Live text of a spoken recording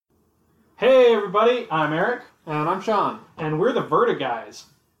everybody, I'm Eric. And I'm Sean. And we're the Vertiguys.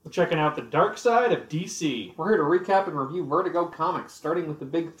 We're checking out the dark side of DC. We're here to recap and review Vertigo comics, starting with the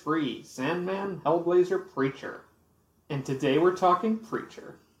big three, Sandman, Hellblazer, Preacher. And today we're talking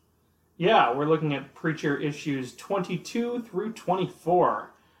Preacher. Yeah, we're looking at Preacher issues 22 through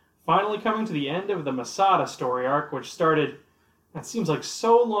 24. Finally coming to the end of the Masada story arc, which started, that seems like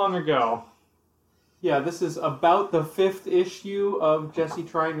so long ago. Yeah, this is about the 5th issue of Jesse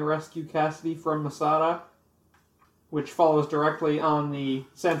trying to rescue Cassidy from Masada, which follows directly on the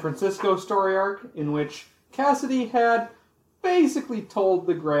San Francisco story arc, in which Cassidy had basically told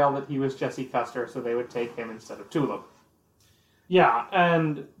the Grail that he was Jesse Custer, so they would take him instead of Tulip. Yeah,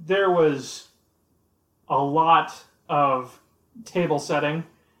 and there was a lot of table setting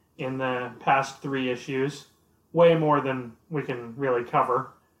in the past 3 issues. Way more than we can really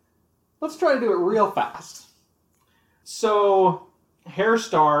cover. Let's try to do it real fast. So,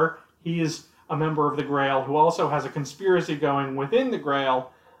 Hairstar, he's a member of the Grail who also has a conspiracy going within the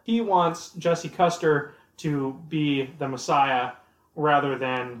Grail. He wants Jesse Custer to be the Messiah rather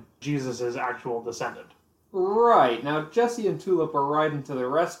than Jesus' actual descendant. Right. Now, Jesse and Tulip are riding to the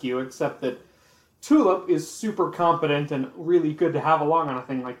rescue, except that Tulip is super competent and really good to have along on a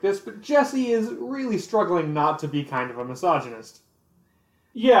thing like this, but Jesse is really struggling not to be kind of a misogynist.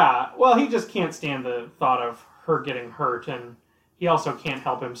 Yeah, well, he just can't stand the thought of her getting hurt, and he also can't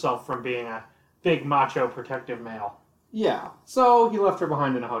help himself from being a big macho protective male. Yeah, so he left her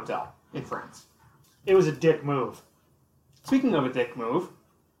behind in a hotel in France. It was a dick move. Speaking of a dick move,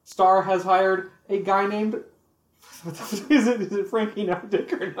 Star has hired a guy named... Is it Frankie No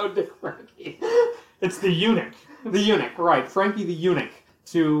Dick or No Dick Frankie? It's the Eunuch. The Eunuch, right. Frankie the Eunuch.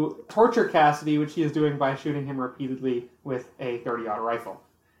 To torture Cassidy, which he is doing by shooting him repeatedly with a 30-aught rifle.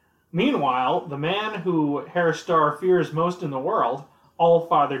 Meanwhile, the man who Hairstar fears most in the world,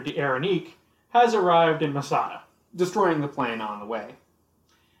 Allfather d'Aranique, has arrived in Masada. Destroying the plane on the way.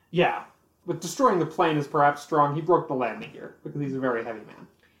 Yeah. But destroying the plane is perhaps strong. He broke the landing gear, because he's a very heavy man.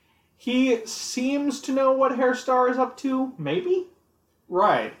 He seems to know what Hairstar is up to, maybe?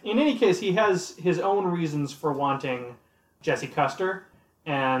 Right. In any case, he has his own reasons for wanting Jesse Custer,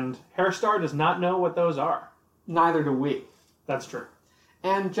 and Hairstar does not know what those are. Neither do we. That's true.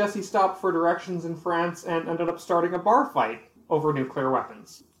 And Jesse stopped for directions in France and ended up starting a bar fight over nuclear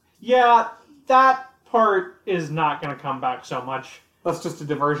weapons. Yeah, that part is not going to come back so much. That's just a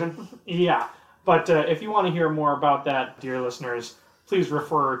diversion. Yeah, but if you want to hear more about that, dear listeners, please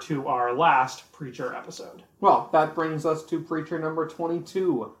refer to our last Preacher episode. Well, that brings us to Preacher number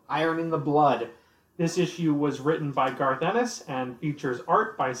 22, Iron in the Blood. This issue was written by Garth Ennis and features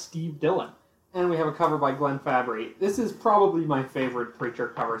art by Steve Dillon. And we have a cover by Glenn Fabry. This is probably my favorite Preacher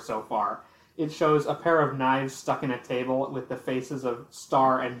cover so far. It shows a pair of knives stuck in a table with the faces of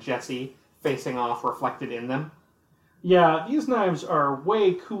Star and Jesse facing off reflected in them. Yeah, these knives are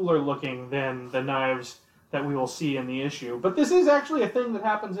way cooler looking than the knives that we will see in the issue. But this is actually a thing that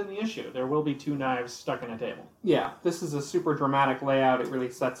happens in the issue. There will be 2 knives stuck in a table. Yeah, this is a super dramatic layout. It really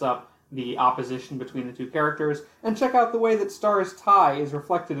sets up the opposition between the 2 characters. And check out the way that Star's tie is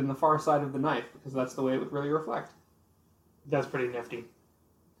reflected in the far side of the knife, because that's the way it would really reflect. That's pretty nifty.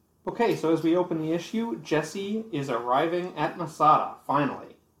 Okay, so as we open the issue, Jesse is arriving at Masada,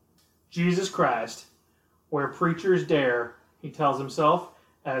 finally. Jesus Christ, where preachers dare, he tells himself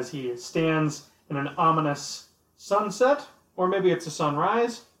as he stands in an ominous sunset, or maybe it's a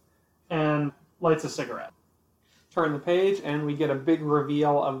sunrise, and lights a cigarette. Turn the page, and we get a big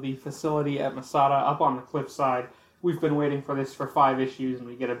reveal of the facility at Masada up on the cliffside. We've been waiting for this for 5 issues, and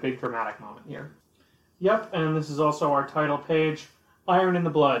we get a big dramatic moment here. Yep, and this is also our title page. Iron in the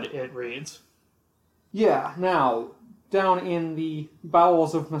Blood, it reads. Yeah, now, down in the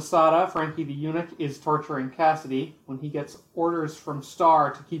bowels of Masada, Frankie the Eunuch is torturing Cassidy when he gets orders from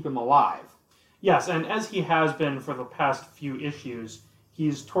Star to keep him alive. Yes, and as he has been for the past few issues,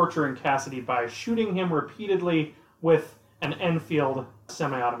 he's torturing Cassidy by shooting him repeatedly with an Enfield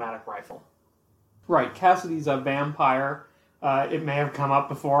semi-automatic rifle. Right, Cassidy's a vampire. It may have come up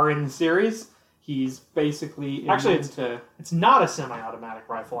before in the series. He's basically... Actually, it's not a semi-automatic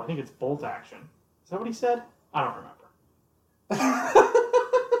rifle. I think it's bolt action. Is that what he said? I don't remember.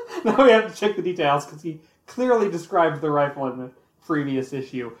 Now we have to check the details, because he clearly described the rifle in the previous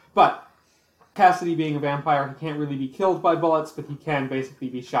issue. But Cassidy being a vampire, he can't really be killed by bullets, but he can basically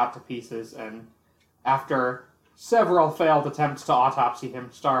be shot to pieces, and after several failed attempts to autopsy him,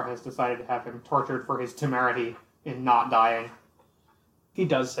 Star has decided to have him tortured for his temerity in not dying. He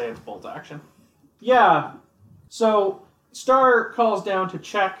does say it's bolt action. Yeah, so Star calls down to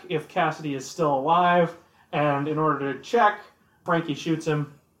check if Cassidy is still alive, and in order to check, Frankie shoots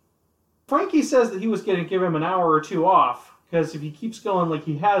him. Frankie says that he was going to give him an hour or two off, because if he keeps going like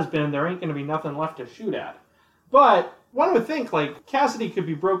he has been, there ain't going to be nothing left to shoot at. But one would think, like, Cassidy could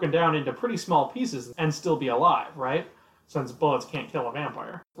be broken down into pretty small pieces and still be alive, right? Since bullets can't kill a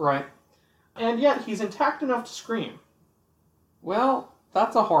vampire. Right. And yet, he's intact enough to scream. Well,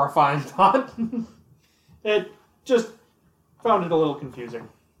 that's a horrifying thought. It just found it a little confusing.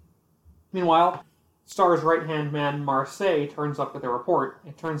 Meanwhile, Star's right-hand man, Marseille, turns up with a report.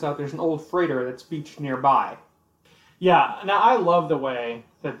 It turns out there's an old freighter that's beached nearby. Yeah, now I love the way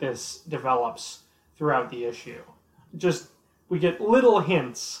that this develops throughout the issue. Just, we get little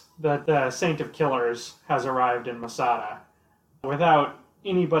hints that the Saint of Killers has arrived in Masada without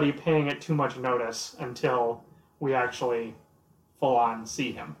anybody paying it too much notice until we actually full-on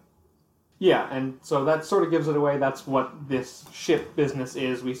see him. Yeah, and so that sort of gives it away. That's what this ship business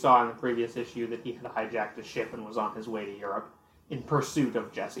is. We saw in the previous issue that he had hijacked a ship and was on his way to Europe in pursuit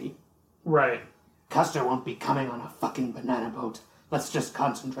of Jesse. Right. Custer won't be coming on a fucking banana boat. Let's just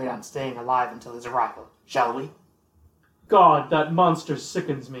concentrate on staying alive until his arrival, shall we? God, that monster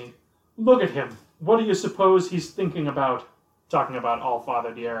sickens me. Look at him. What do you suppose he's thinking about? Talking about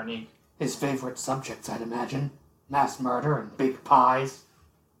Allfather d'Aranique. His favorite subjects, I'd imagine. Mass murder and big pies.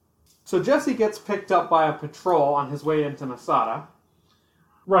 So Jesse gets picked up by a patrol on his way into Masada.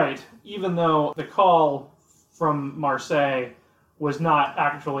 Right, even though the call from Marseille was not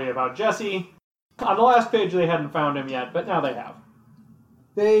actually about Jesse. On the last page they hadn't found him yet, but now they have.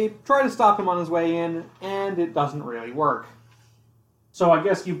 They try to stop him on his way in, and it doesn't really work. So I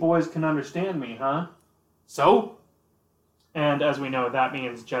guess you boys can understand me, huh? So? And as we know, that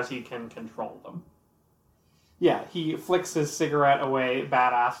means Jesse can control them. Yeah, he flicks his cigarette away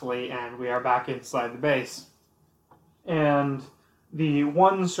badassly, and we are back inside the base. And the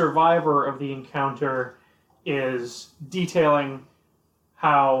one survivor of the encounter is detailing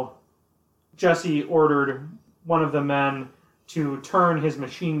how Jesse ordered one of the men to turn his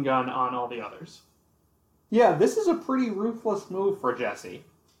machine gun on all the others. Yeah, this is a pretty ruthless move for Jesse.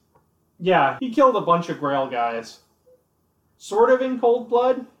 Yeah, he killed a bunch of Grail guys. Sort of in cold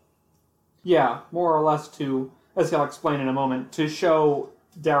blood. Yeah, more or less to, as he'll explain in a moment, to show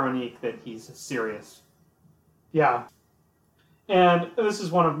d'Aranique that he's serious. Yeah. And this is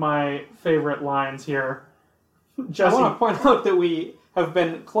one of my favorite lines here. Jesse... I want to point out that we have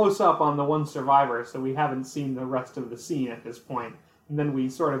been close up on the one survivor, so we haven't seen the rest of the scene at this point. And then we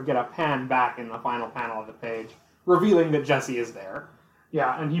sort of get a pan back in the final panel of the page, revealing that Jesse is there.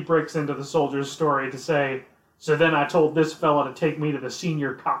 Yeah, and he breaks into the soldier's story to say, "So then I told this fella to take me to the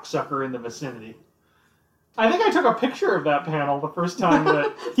senior cocksucker in the vicinity." I think I took a picture of that panel the first time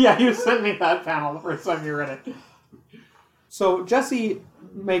that... Yeah, you sent me that panel the first time you read it. So Jesse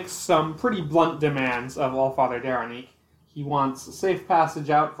makes some pretty blunt demands of Allfather d'Aranique. He wants safe passage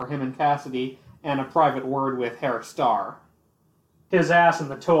out for him and Cassidy, and a private word with Herr Starr. His ass in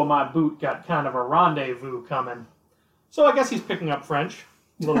the toe of my boot got kind of a rendezvous coming. So I guess he's picking up French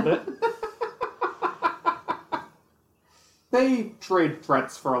a little bit. They trade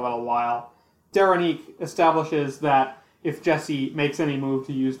threats for a little while. d'Aranique establishes that if Jesse makes any move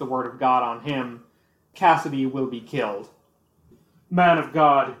to use the word of God on him, Cassidy will be killed. "Man of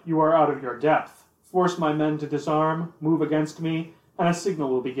God, you are out of your depth. Force my men to disarm, move against me, and a signal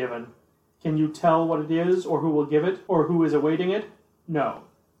will be given. Can you tell what it is, or who will give it, or who is awaiting it? No.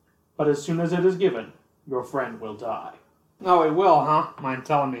 But as soon as it is given, your friend will die." Oh, it will, huh? Mind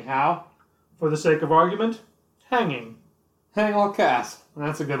telling me how? For the sake of argument, hanging. Hang all Cass.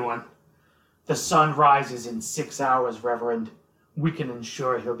 That's a good one. "The sun rises in 6 hours, Reverend. We can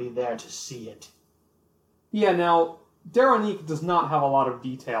ensure he'll be there to see it." Yeah, now, d'Aranique does not have a lot of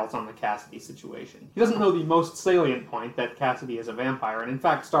details on the Cassidy situation. He doesn't know the most salient point, that Cassidy is a vampire, and in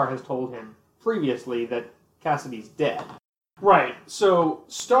fact Starr has told him previously that Cassidy's dead. Right, so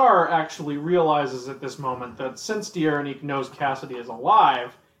Starr actually realizes at this moment that since d'Aranique knows Cassidy is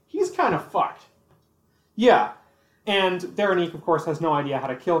alive, he's kind of fucked. Yeah, and d'Aranique, of course, has no idea how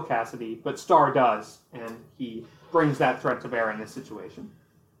to kill Cassidy, but Starr does, and he brings that threat to bear in this situation.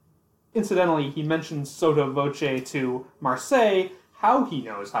 Incidentally, he mentions sotto voce to Marseille how he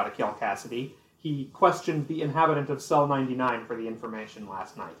knows how to kill Cassidy. He questioned the inhabitant of Cell 99 for the information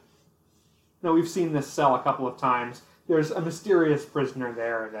last night. Now, we've seen this cell a couple of times. There's a mysterious prisoner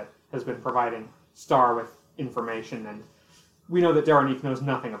there that has been providing Starr with information, and we know that d'Aranique knows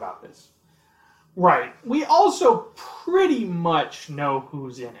nothing about this. Right. We also pretty much know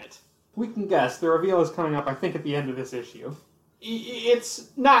who's in it. We can guess. The reveal is coming up, I think, at the end of this issue. It's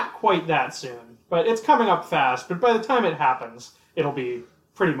not quite that soon, but it's coming up fast, but by the time it happens, it'll be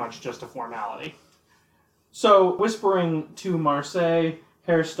pretty much just a formality. So, whispering to Marseille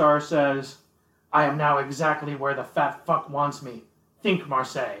Hairstar says, I am now exactly where the fat fuck wants me. Think,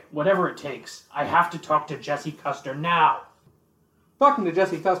 Marseille. Whatever it takes. I have to talk to Jesse Custer now. Talking to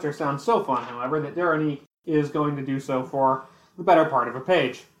Jesse Custer sounds so fun, however, that Derenique is going to do so for the better part of a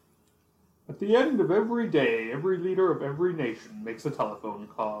page. At the end of every day, every leader of every nation makes a telephone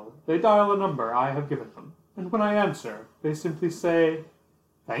call. They dial a number I have given them, and when I answer, they simply say,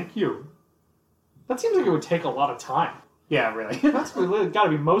 "Thank you." That seems like it would take a lot of time. Yeah, really. That's really got to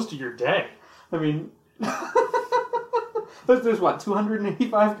be most of your day. I mean, there's what,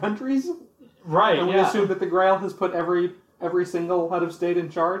 285 countries? Right, And we assume that the Grail has put every single head of state in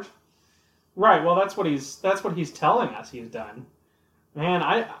charge? Right, well, that's what he's telling us he's done. Man,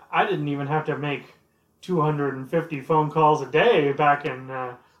 I didn't even have to make 250 phone calls a day back in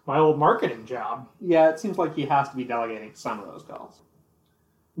my old marketing job. Yeah, it seems like he has to be delegating some of those calls.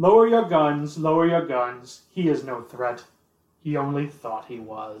 Lower your guns, lower your guns. He is no threat. He only thought he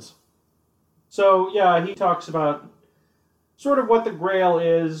was. So, yeah, he talks about sort of what the Grail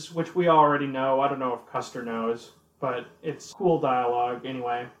is, which we already know. I don't know if Custer knows, but it's cool dialogue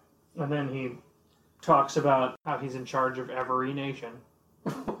anyway. And then he talks about how he's in charge of every nation.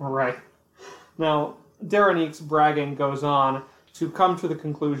 Right. Now, Derenique's bragging goes on to come to the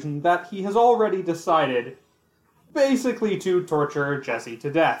conclusion that he has already decided basically to torture Jesse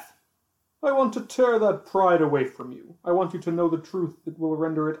to death. I want to tear that pride away from you. I want you to know the truth that will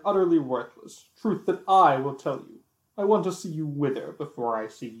render it utterly worthless. Truth that I will tell you. I want to see you wither before I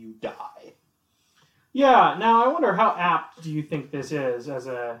see you die. Yeah, now I wonder how apt do you think this is as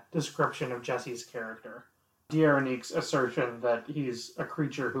a description of Jesse's character? Derenique's assertion that he's a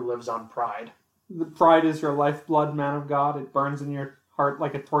creature who lives on pride. The pride is your lifeblood, man of God. It burns in your heart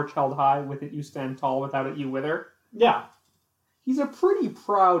like a torch held high. With it you stand tall, without it you wither. Yeah. He's a pretty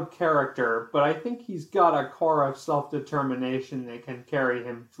proud character, but I think he's got a core of self-determination that can carry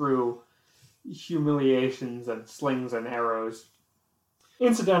him through humiliations and slings and arrows.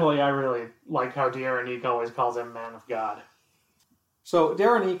 Incidentally, I really like how Derenique always calls him Man of God. So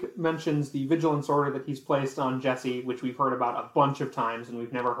Derenique mentions the vigilance order that he's placed on Jesse, which we've heard about a bunch of times, and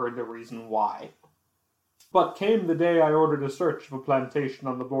we've never heard the reason why. But came the day I ordered a search of a plantation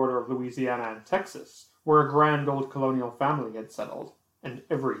on the border of Louisiana and Texas, where a grand old colonial family had settled, and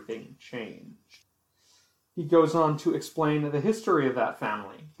everything changed. He goes on to explain the history of that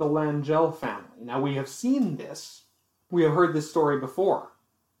family, the Langell family. Now, we have seen this. We have heard this story before.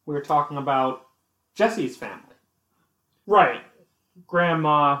 We were talking about Jesse's family. Right.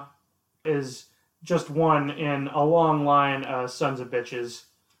 Grandma is just one in a long line of sons of bitches,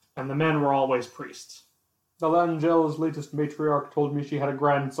 and the men were always priests. The Langell's latest matriarch told me she had a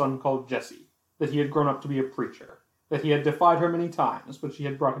grandson called Jesse, that he had grown up to be a preacher, that he had defied her many times, but she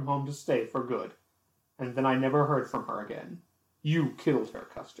had brought him home to stay for good. And then I never heard from her again. You killed her,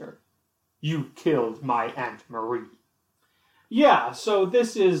 Custer. You killed my Aunt Marie. Yeah, so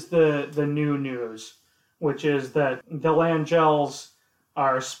this is the new news, which is that the Langells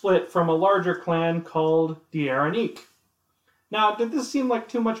are split from a larger clan called Derenique. Now, did this seem like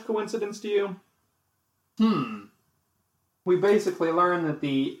too much coincidence to you? We basically learn that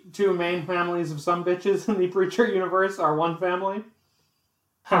the two main families of some bitches in the Preacher universe are one family.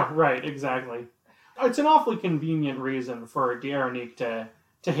 Huh, right, exactly. It's an awfully convenient reason for Derenique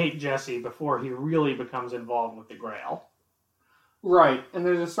to hate Jesse before he really becomes involved with the Grail. Right, and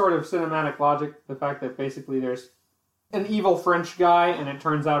there's a sort of cinematic logic, the fact that basically there's an evil French guy, and it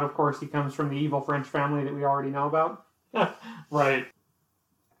turns out, of course, he comes from the evil French family that we already know about. Right.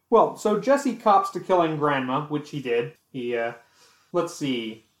 Well, so Jesse cops to killing Grandma, which he did. He, let's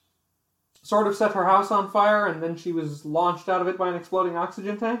see, sort of set her house on fire, and then she was launched out of it by an exploding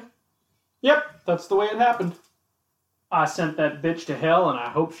oxygen tank? Yep, that's the way it happened. I sent that bitch to hell, and I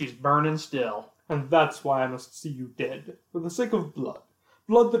hope she's burning still. And that's why I must see you dead, for the sake of blood.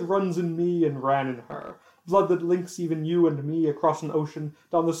 Blood that runs in me and ran in her. Blood that links even you and me across an ocean,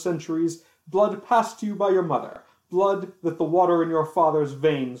 down the centuries. Blood passed to you by your mother. Blood that the water in your father's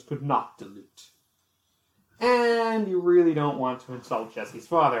veins could not dilute. And you really don't want to insult Jesse's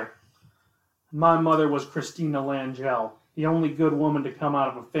father. My mother was Christina Langell, the only good woman to come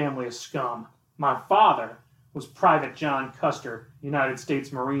out of a family of scum. My father was Private John Custer, United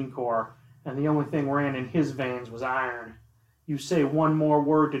States Marine Corps, and the only thing ran in his veins was iron. You say one more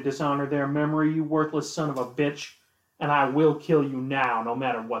word to dishonor their memory, you worthless son of a bitch, and I will kill you now, no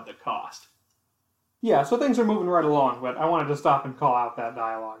matter what the cost. Yeah, so things are moving right along, but I wanted to stop and call out that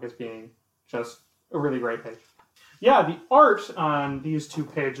dialogue as being just a really great page. Yeah, the art on these two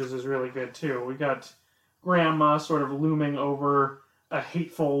pages is really good, too. We got Grandma sort of looming over a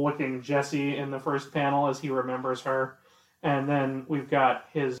hateful-looking Jesse in the first panel as he remembers her. And then we've got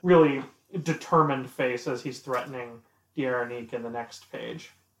his really determined face as he's threatening D'Aranique in the next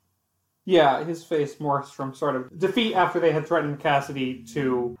page. Yeah, his face morphs from sort of defeat after they had threatened Cassidy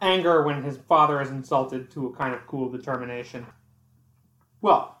to anger when his father is insulted to a kind of cool determination.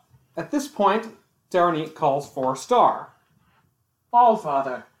 Well, at this point, D'Aranique calls for Star.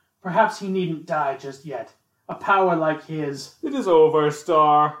 Allfather, perhaps he needn't die just yet. A power like his... It is over,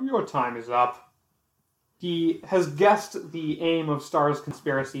 Star. Your time is up. He has guessed the aim of Star's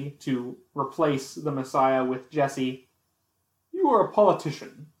conspiracy to replace the Messiah with Jesse. You are a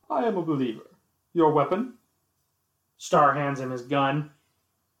politician. I am a believer. Your weapon? Star hands him his gun.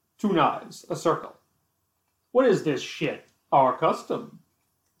 2 knives, a circle. What is this shit? Our custom.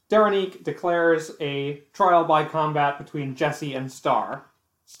 D'Aranique declares a trial by combat between Jesse and Star,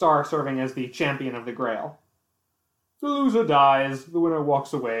 Star serving as the champion of the Grail. The loser dies, the winner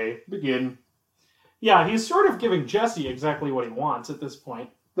walks away. Begin. Yeah, he's sort of giving Jesse exactly what he wants at this point.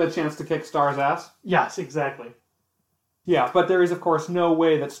 The chance to kick Star's ass? Yes, exactly. Yeah, but there is, of course, no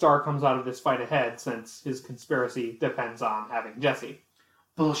way that Star comes out of this fight ahead, since his conspiracy depends on having Jesse.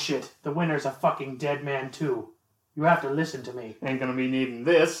 Bullshit. The winner's a fucking dead man, too. You have to listen to me. Ain't gonna be needing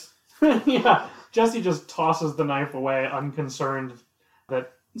this. Yeah, Jesse just tosses the knife away, unconcerned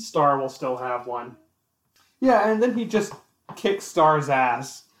that Star will still have one. Yeah, and then he just kicks Star's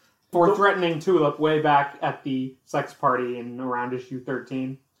ass for threatening Tulip way back at the sex party in around issue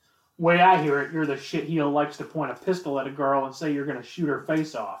 13. Way I hear it, you're the shitheel who likes to point a pistol at a girl and say you're gonna shoot her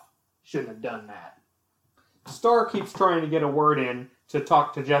face off. Shouldn't have done that. Star keeps trying to get a word in to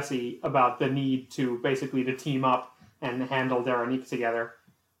talk to Jesse about the need to basically to team up and handle D'Aranique together.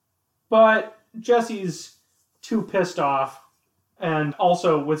 But Jesse's too pissed off, and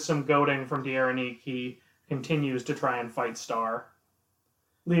also with some goading from D'Aranique, he continues to try and fight Star,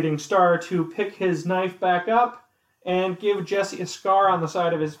 leading Star to pick his knife back up and give Jesse a scar on the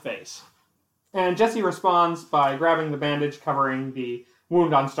side of his face. And Jesse responds by grabbing the bandage covering the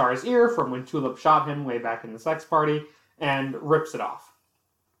wound on Star's ear from when Tulip shot him way back in the sex party, and rips it off.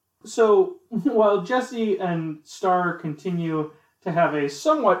 So, while Jesse and Star continue to have a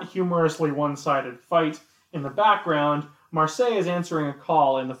somewhat humorously one-sided fight in the background, Marseille is answering a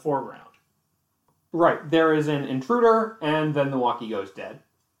call in the foreground. Right, there is an intruder, and then the walkie goes dead.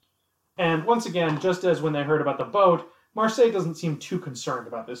 And once again, just as when they heard about the boat, Marseille doesn't seem too concerned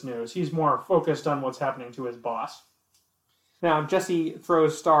about this news. He's more focused on what's happening to his boss. Now, Jesse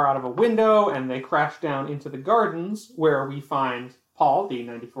throws Star out of a window, and they crash down into the gardens, where we find Paul, the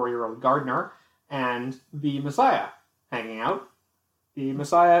 94-year-old gardener, and the Messiah hanging out. The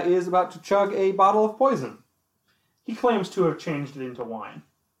Messiah is about to chug a bottle of poison. He claims to have changed it into wine.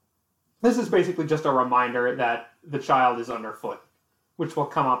 This is basically just a reminder that the child is underfoot, which will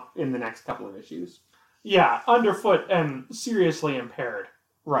come up in the next couple of issues. Yeah, underfoot and seriously impaired.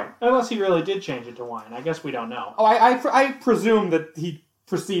 Right. Unless he really did change it to wine. I guess we don't know. Oh, I presume that he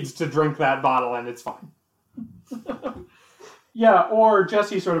proceeds to drink that bottle and it's fine. Yeah, or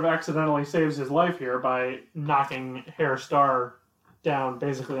Jesse sort of accidentally saves his life here by knocking Hair Star down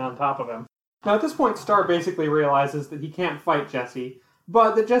basically on top of him. Now, at this point, Star basically realizes that he can't fight Jesse,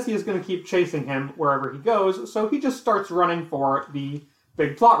 but that Jesse is going to keep chasing him wherever he goes, so he just starts running for the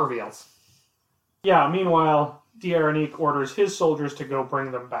big plot reveals. Yeah, meanwhile, D'Aranique orders his soldiers to go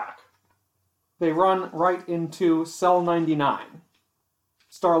bring them back. They run right into Cell 99.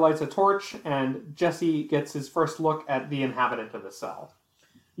 Star lights a torch, and Jesse gets his first look at the inhabitant of the cell.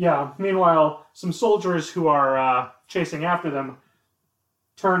 Yeah, meanwhile, some soldiers who are chasing after them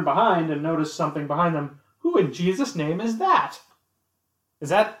turn behind and notice something behind them. Who in Jesus' name is that? Is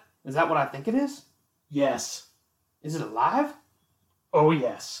that what I think it is? Yes. Is it alive? Oh,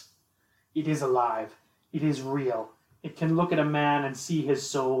 yes. It is alive. It is real. It can look at a man and see his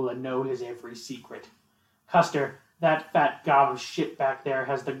soul and know his every secret. Custer, that fat gob of shit back there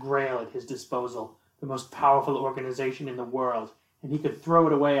has the Grail at his disposal, the most powerful organization in the world, and he could throw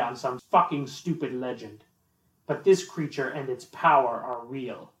it away on some fucking stupid legend. But this creature and its power are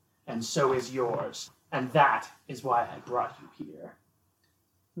real, and so is yours. And that is why I brought you here.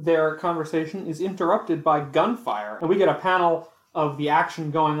 Their conversation is interrupted by gunfire, and we get a panel of the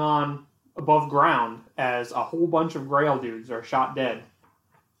action going on above ground as a whole bunch of Grail dudes are shot dead.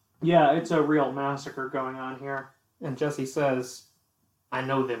 Yeah, it's a real massacre going on here. And Jesse says, I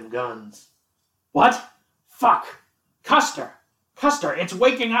know them guns. What? Fuck! Custer! Custer, it's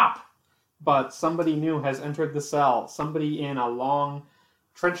waking up! but somebody new has entered the cell. Somebody in a long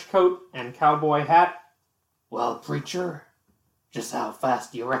trench coat and cowboy hat. Well, preacher, just how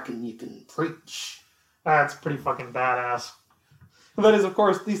fast do you reckon you can preach? That's pretty fucking badass. That is, of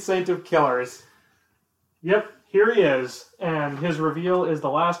course, the Saint of Killers. Yep, here he is, and his reveal is the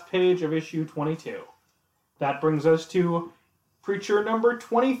last page of issue 22. That brings us to Preacher number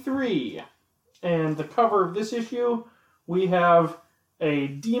 23. And the cover of this issue, we have a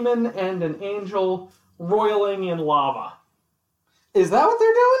demon and an angel roiling in lava. Is that what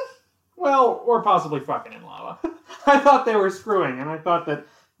they're doing? Well, or possibly fucking in lava. I thought they were screwing, and I thought that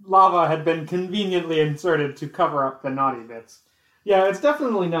lava had been conveniently inserted to cover up the naughty bits. Yeah, it's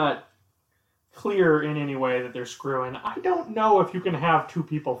definitely not clear in any way that they're screwing. I don't know if you can have two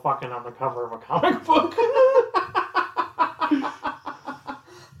people fucking on the cover of a comic book.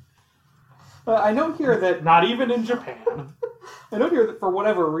 I note here that... Not even in Japan. I note here that for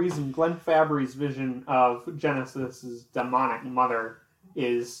whatever reason, Glenn Fabry's vision of Genesis's demonic mother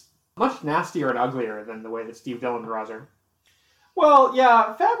is much nastier and uglier than the way that Steve Dillon draws her. Well,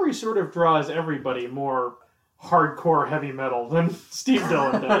 yeah, Fabry sort of draws everybody more hardcore heavy metal than Steve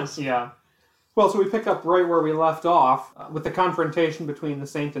Dillon does. Yeah. Well, so we pick up right where we left off with the confrontation between the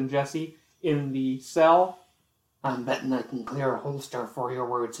Saint and Jesse in the cell. I'm betting I can clear a holster for your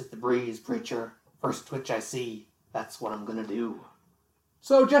words hit the breeze, preacher. First twitch I see, that's what I'm gonna do.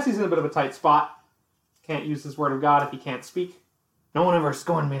 So Jesse's in a bit of a tight spot. Can't use his word of God if he can't speak. No one ever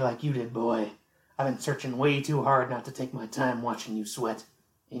scorned me like you did, boy. I've been searching way too hard not to take my time watching you sweat.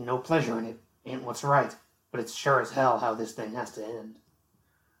 Ain't no pleasure in it, ain't what's right, but it's sure as hell how this thing has to end.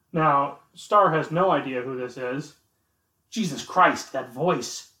 Now, Star has no idea who this is. Jesus Christ, that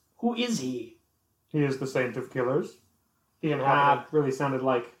voice. Who is he? He is the Saint of Killers. The inhabitant. Really sounded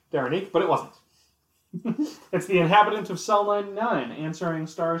like Darenique, but it wasn't. It's the inhabitant of Cell 99 answering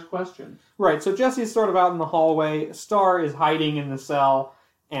Star's question. Right, so Jesse's sort of out in the hallway. Star is hiding in the cell,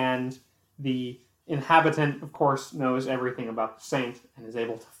 and the inhabitant, of course, knows everything about the Saint and is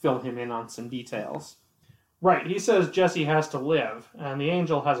able to fill him in on some details. Right, he says Jesse has to live, and the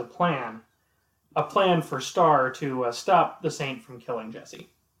angel has a plan. A plan for Star to stop the Saint from killing Jesse.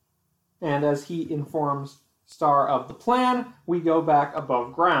 And as he informs Star of the plan, we go back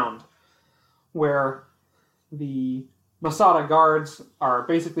above ground, where the Masada guards are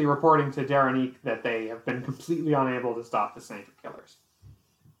basically reporting to Darenique that they have been completely unable to stop the Saint of Killers.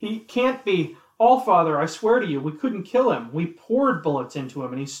 He can't be. Allfather, I swear to you, we couldn't kill him. We poured bullets into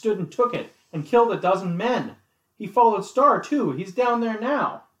him, and he stood and took it, and killed 12 men. He followed Star, too. He's down there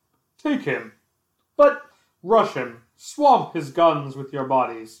now. Take him. But... Rush him. Swamp his guns with your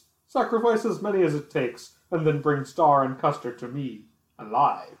bodies. Sacrifice as many as it takes, and then bring Star and Custer to me,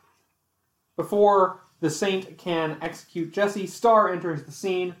 alive. Before the Saint can execute Jesse, Star enters the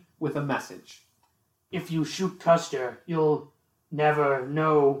scene with a message. If you shoot Custer, you'll never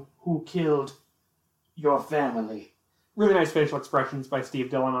know who killed your family. Really nice facial expressions by Steve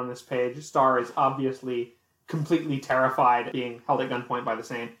Dillon on this page. Star is obviously completely terrified being held at gunpoint by the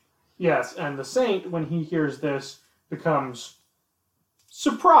Saint. Yes, and the Saint, when he hears this, becomes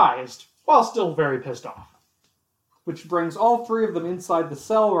surprised, while still very pissed off. Which brings all three of them inside the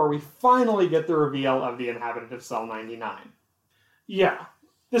cell, where we finally get the reveal of the inhabitant of Cell 99. Yeah,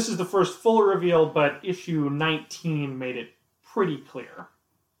 this is the first full reveal, but issue 19 made it pretty clear.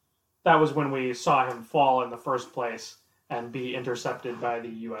 That was when we saw him fall in the first place and be intercepted by the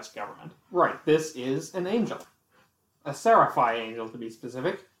U.S. government. Right, this is an angel. A Seraphi angel, to be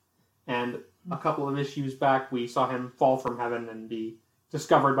specific. And a couple of issues back, we saw him fall from heaven and be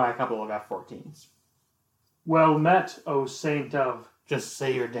discovered by a couple of F-14s. Well met, O Saint of... Just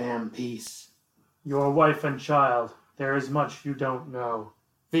say your damn piece. Your wife and child. There is much you don't know.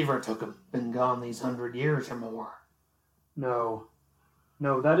 Fever took him. Been gone these 100 years or more. No.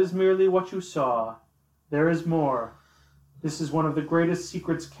 No, that is merely what you saw. There is more. This is one of the greatest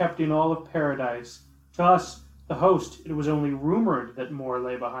secrets kept in all of paradise. To us, the host, it was only rumored that more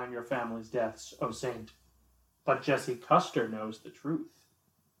lay behind your family's deaths, O Saint. But Jesse Custer knows the truth.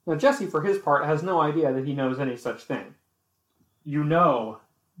 Now, Jesse, for his part, has no idea that he knows any such thing. You know,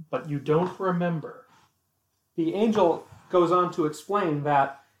 but you don't remember. The angel goes on to explain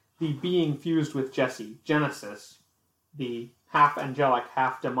that the being fused with Jesse, Genesis, the half-angelic,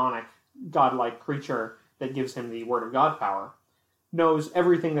 half-demonic, godlike creature that gives him the Word of God power, knows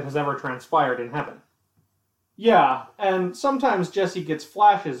everything that has ever transpired in heaven. Yeah, and sometimes Jesse gets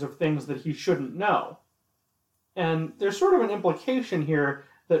flashes of things that he shouldn't know. And there's sort of an implication here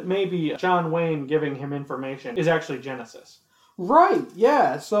that maybe John Wayne giving him information is actually Genesis. Right,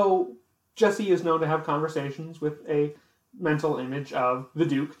 yeah. So Jesse is known to have conversations with a mental image of the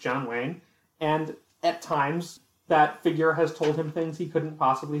Duke, John Wayne, and at times that figure has told him things he couldn't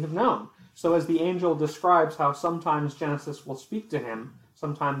possibly have known. So as the angel describes how sometimes Genesis will speak to him,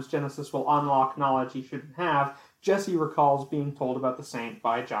 sometimes Genesis will unlock knowledge he shouldn't have, Jesse recalls being told about the Saint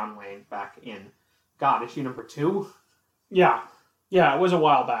by John Wayne back in God, issue number 2? Yeah. Yeah, it was a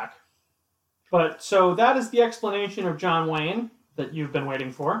while back. But, so that is the explanation of John Wayne that you've been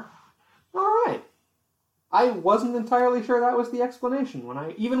waiting for. All right. I wasn't entirely sure that was the explanation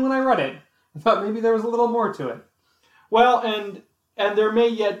even when I read it. I thought maybe there was a little more to it. Well, and there may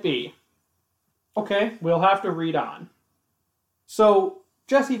yet be. Okay. We'll have to read on. So,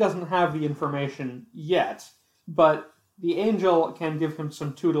 Jesse doesn't have the information yet, but the angel can give him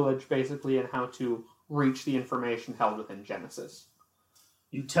some tutelage, basically, in how to reach the information held within Genesis.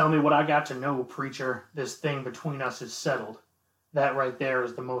 You tell me what I got to know, preacher. This thing between us is settled. That right there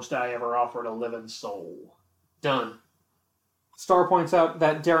is the most I ever offered a living soul. Done. Star points out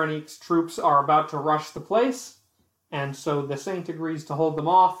that Darenique's troops are about to rush the place, and so the Saint agrees to hold them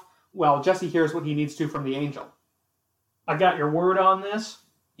off, while Jesse hears what he needs to from the angel. I got your word on this.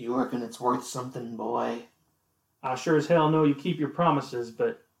 You reckon it's worth something, boy? I sure as hell know you keep your promises,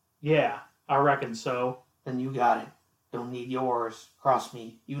 but yeah, I reckon so. Then you got it. Don't need yours. Cross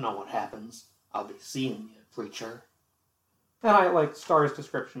me, you know what happens. I'll be seeing you, preacher. And I like Star's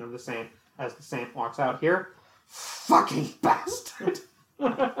description of the Saint as the Saint walks out here. Fucking bastard!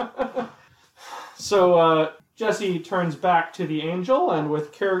 So, Jesse turns back to the angel, and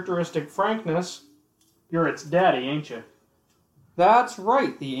with characteristic frankness, you're its daddy, ain't you? That's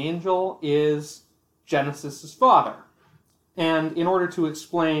right, the angel is Genesis' father. And in order to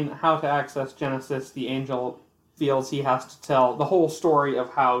explain how to access Genesis, the angel feels he has to tell the whole story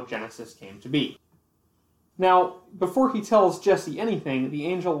of how Genesis came to be. Now, before he tells Jesse anything, the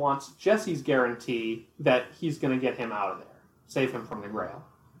angel wants Jesse's guarantee that he's going to get him out of there, save him from the Grail.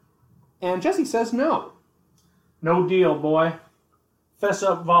 And Jesse says no. No deal, boy. Fess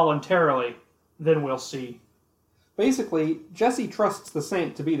up voluntarily, then we'll see. Basically, Jesse trusts the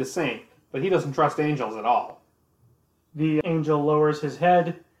Saint to be the Saint, but he doesn't trust angels at all. The angel lowers his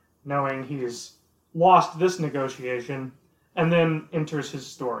head, knowing he's lost this negotiation, and then enters his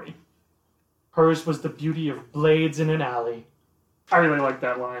story. Hers was the beauty of blades in an alley. I really like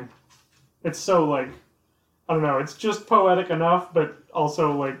that line. It's so, I don't know, it's just poetic enough, but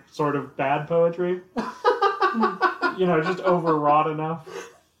also, sort of bad poetry. Just overwrought enough.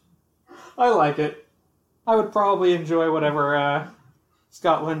 I like it. I would probably enjoy whatever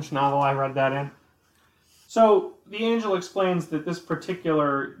Scott Lynch novel I read that in. So, the angel explains that this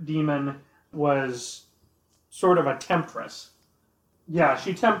particular demon was sort of a temptress. Yeah,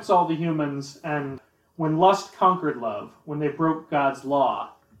 she tempts all the humans, and when lust conquered love, when they broke God's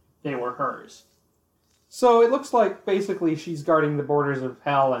law, they were hers. So it looks like basically she's guarding the borders of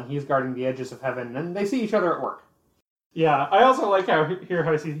hell and he's guarding the edges of heaven, and they see each other at work. Yeah, I also like how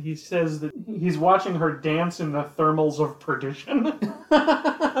he says that he's watching her dance in the thermals of perdition.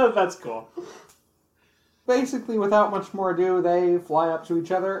 That's cool. Basically, without much more ado, they fly up to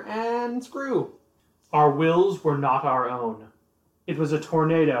each other and screw. Our wills were not our own. It was a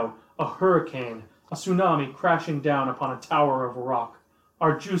tornado, a hurricane, a tsunami crashing down upon a tower of rock.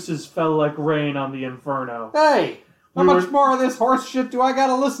 Our juices fell like rain on the inferno. Hey! How much more of this horse shit do I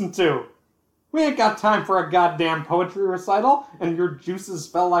gotta listen to? We ain't got time for a goddamn poetry recital, and your juices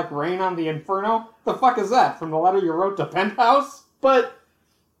fell like rain on the inferno? The fuck is that, from the letter you wrote to Penthouse? But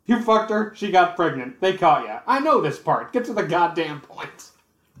you fucked her, she got pregnant, they caught ya. I know this part, get to the goddamn point.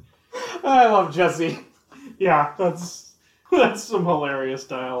 I love Jesse. Yeah, that's some hilarious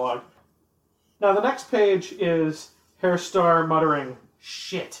dialogue. Now the next page is Hairstar muttering,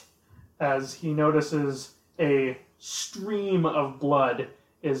 "Shit," as he notices a stream of blood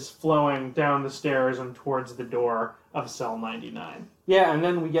is flowing down the stairs and towards the door of cell 99. Yeah, and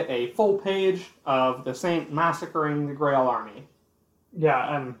then we get a full page of the Saint massacring the Grail army.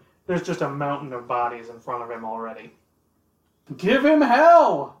 Yeah, and there's just a mountain of bodies in front of him already. Give him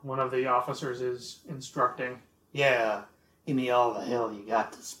hell! One of the officers is instructing. Yeah, give me all the hell you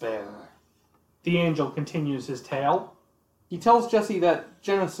got to spare. The angel continues his tale. He tells Jesse that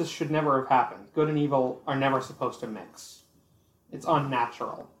Genesis should never have happened. Good and evil are never supposed to mix. It's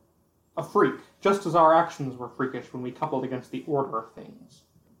unnatural. A freak, just as our actions were freakish when we coupled against the order of things.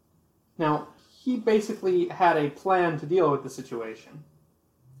 Now, he basically had a plan to deal with the situation.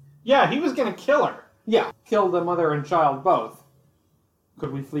 Yeah, he was going to kill her. Yeah, kill the mother and child both.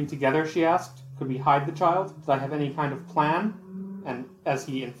 Could we flee together, she asked. Could we hide the child? Did I have any kind of plan? And as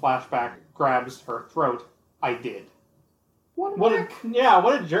he, in flashback, grabs her throat, I did. What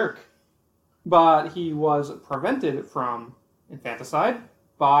a jerk. But he was prevented from infanticide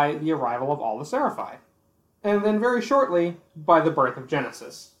by the arrival of all the Seraphi. And then very shortly, by the birth of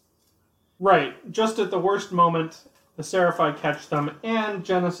Genesis. Right. Just at the worst moment, the Seraphi catch them, and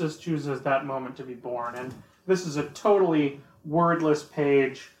Genesis chooses that moment to be born. And this is a totally wordless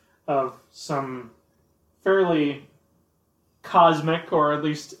page of some fairly cosmic, or at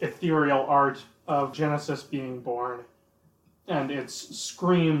least ethereal art of Genesis being born. And its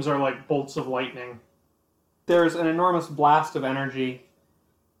screams are like bolts of lightning. There's an enormous blast of energy.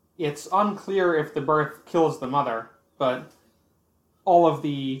 It's unclear if the birth kills the mother, but all of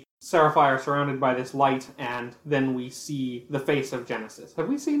the Seraphi are surrounded by this light, and then we see the face of Genesis. Have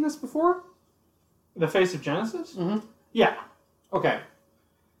we seen this before? The face of Genesis? Mm-hmm. Yeah. Okay.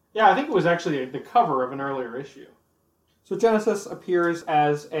 Yeah, I think it was actually the cover of an earlier issue. So Genesis appears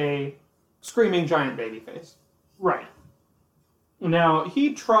as a screaming giant baby face. Right. Now,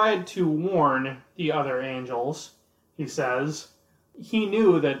 he tried to warn the other angels, he says. He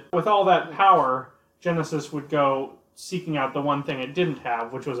knew that with all that power, Genesis would go seeking out the one thing it didn't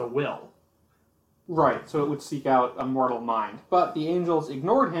have, which was a will. Right, so it would seek out a mortal mind. But the angels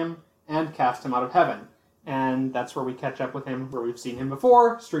ignored him and cast him out of heaven. And that's where we catch up with him, where we've seen him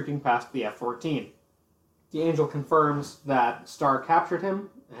before, streaking past the F-14. The angel confirms that Star captured him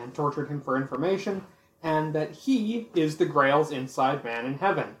and tortured him for information, and that he is the Grail's inside man in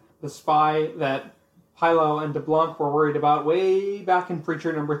heaven, the spy that Hilo and DeBlanc were worried about way back in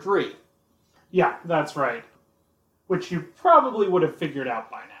Preacher number 3. Yeah, that's right. Which you probably would have figured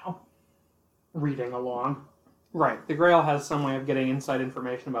out by now, reading along. Right, the Grail has some way of getting inside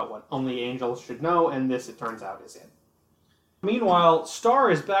information about what only angels should know, and this, it turns out, is it. Meanwhile,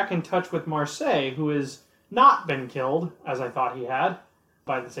 Star is back in touch with Marseille, who has not been killed, as I thought he had,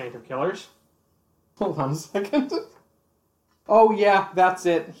 by the Saint of Killers. Hold on a second. Oh yeah, that's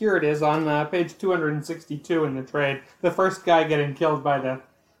it. Here it is on page 262 in the trade. The first guy getting killed by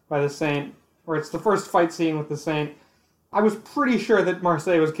the Saint, or it's the first fight scene with the Saint. I was pretty sure that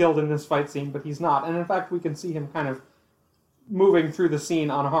Marseille was killed in this fight scene, but he's not. And in fact, we can see him kind of moving through the scene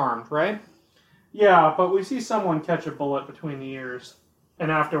unharmed, right? Yeah, but we see someone catch a bullet between the ears. And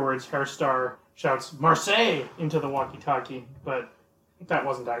afterwards, Herr Star shouts, "Marseille!" into the walkie-talkie, but that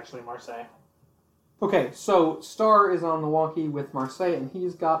wasn't actually Marseille. Okay, so Star is on the walkie with Marseille, and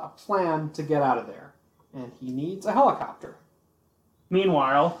he's got a plan to get out of there. And he needs a helicopter.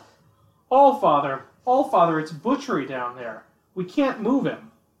 Meanwhile, Allfather, it's butchery down there. We can't move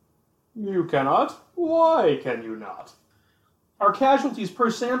him. You cannot? Why can you not? Our casualties per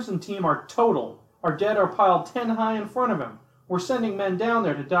Samson team are total. Our dead are piled 10 high in front of him. We're sending men down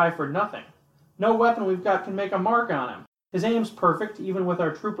there to die for nothing. No weapon we've got can make a mark on him. His aim's perfect, even with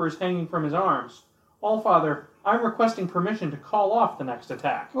our troopers hanging from his arms. Allfather, I'm requesting permission to call off the next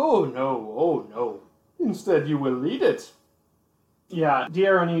attack. Oh no. Instead you will lead it. Yeah,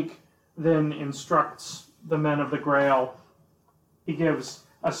 D'Aronique then instructs the men of the Grail. He gives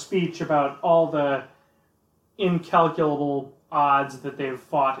a speech about all the incalculable odds that they've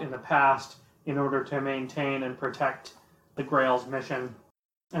fought in the past in order to maintain and protect the Grail's mission.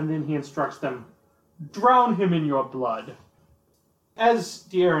 And then he instructs them, drown him in your blood. As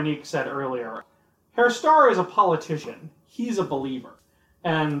D'Aronique said earlier, Herr Star is a politician. He's a believer.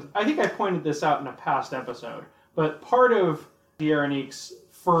 And I think I pointed this out in a past episode, but part of D'Aronique's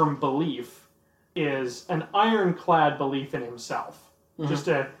firm belief is an ironclad belief in himself. Mm-hmm. Just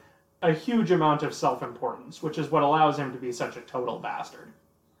a huge amount of self-importance, which is what allows him to be such a total bastard.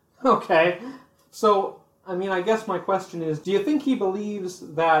 Okay, so, I guess my question is, do you think he believes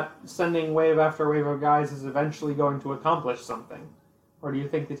that sending wave after wave of guys is eventually going to accomplish something? Or do you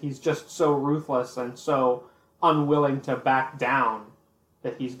think that he's just so ruthless and so unwilling to back down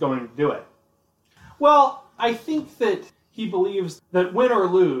that he's going to do it? Well, I think that he believes that win or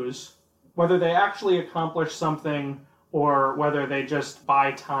lose, whether they actually accomplish something or whether they just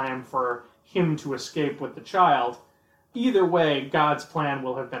buy time for him to escape with the child, either way, God's plan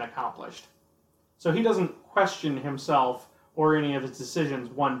will have been accomplished. So he doesn't question himself or any of his decisions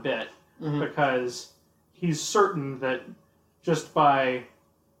one bit, because he's certain that just by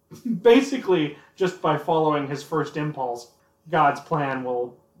following his first impulse, God's plan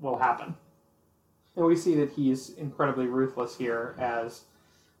will happen. And we see that he's incredibly ruthless here, as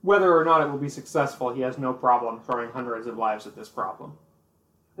whether or not it will be successful, he has no problem throwing hundreds of lives at this problem.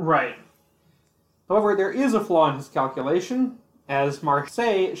 Right. However, there is a flaw in his calculation, as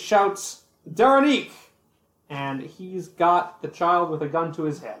Marseille shouts, "D'Aronique!" And he's got the child with a gun to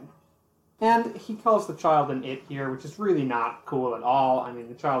his head. And he calls the child an it here, which is really not cool at all.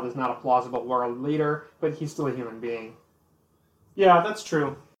 The child is not a plausible world leader, but he's still a human being. Yeah, that's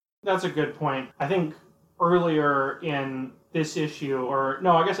true. That's a good point. I think earlier in this issue,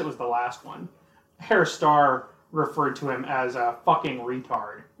 I guess it was the last one, Herr Star referred to him as a fucking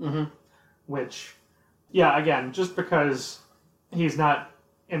retard. Mm-hmm. Which, yeah, again, just because he's not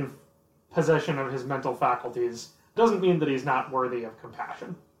in possession of his mental faculties doesn't mean that he's not worthy of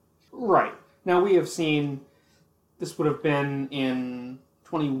compassion. Right. Now, we have seen, this would have been in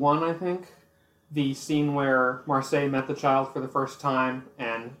 21, I think, the scene where Marseille met the child for the first time,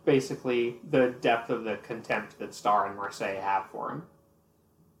 and basically the depth of the contempt that Star and Marseille have for him.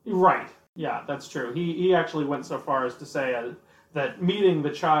 Right. Yeah, that's true. He actually went so far as to say that meeting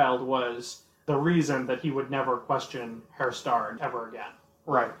the child was the reason that he would never question Herr Starr ever again.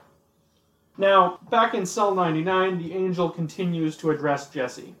 Right. Now, back in Cell 99, the Angel continues to address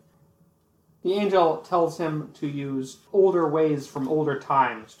Jesse. The Angel tells him to use older ways from older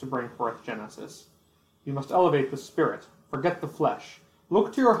times to bring forth Genesis. You must elevate the spirit, forget the flesh.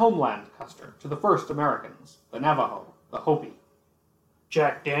 Look to your homeland, Custer, to the first Americans, the Navajo, the Hopi.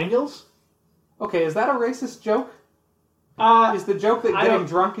 Jack Daniels? Okay, is that a racist joke? Is the joke that I getting don't-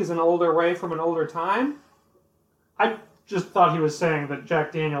 drunk is an older way from an older time? I just thought he was saying that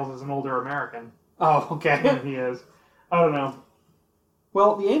Jack Daniels is an older American Oh, okay. than he is. I don't know.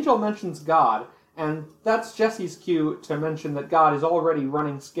 Well, the Angel mentions God, and that's Jesse's cue to mention that God is already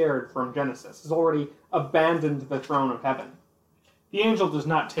running scared from Genesis, has already abandoned the throne of heaven. The Angel does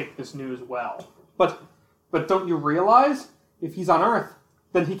not take this news well. But don't you realize? If he's on Earth,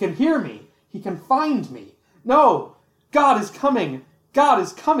 then he can hear me. He can find me. No! God is coming! God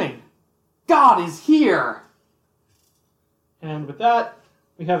is coming! God is here! And with that,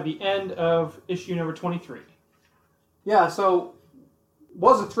 we have the end of issue number 23. Yeah, so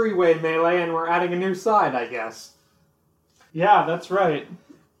was a three-way melee, and we're adding a new side, I guess. Yeah, that's right.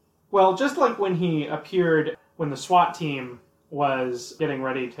 Well, just like when he appeared when the SWAT team was getting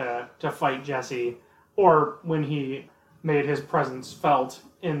ready to fight Jesse, or when he made his presence felt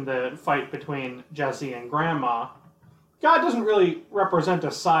in the fight between Jesse and Grandma, God doesn't really represent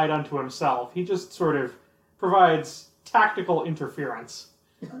a side unto himself. He just sort of provides tactical interference.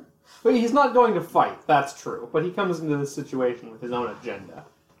 But he's not going to fight, that's true. But he comes into this situation with his own agenda.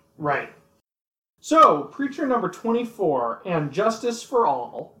 Right. So, Preacher number 24, and Justice for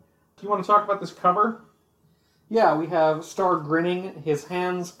All. Do you want to talk about this cover? Yeah, we have Star grinning, his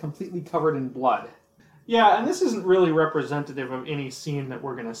hands completely covered in blood. Yeah, and this isn't really representative of any scene that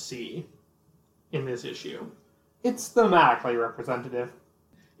we're going to see in this issue. It's thematically representative,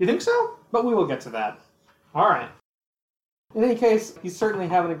 You think so? but we will get to that. All right. In any case, he's certainly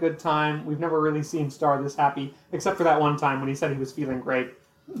having a good time. We've never really seen Star this happy, except for that one time when he said he was feeling great.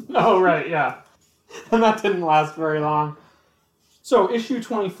 Oh, right, yeah. And that didn't last very long. So, issue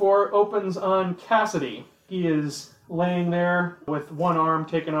 24 opens on Cassidy. He is laying there with one arm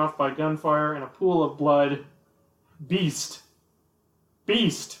taken off by gunfire in a pool of blood. Beast.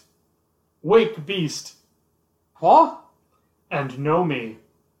 Beast. Wake, Beast. What? And know me.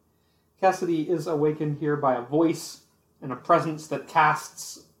 Cassidy is awakened here by a voice and a presence that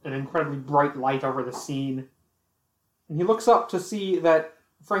casts an incredibly bright light over the scene. And he looks up to see that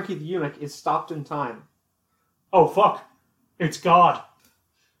Frankie the Eunuch is stopped in time. Oh, fuck. It's God.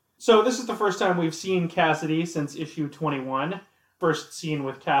 So this is the first time we've seen Cassidy since issue 21. First scene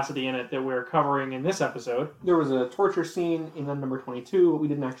with Cassidy in it that we're covering in this episode. There was a torture scene in number 22, but we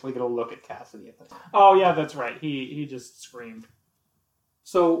didn't actually get a look at Cassidy at the time. Oh, yeah, that's right. He just screamed.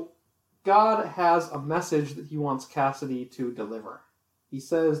 So, God has a message that he wants Cassidy to deliver. He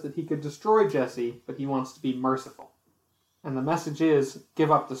says that he could destroy Jesse, but he wants to be merciful. And the message is,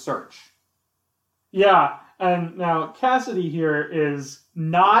 give up the search. Yeah, and now Cassidy here is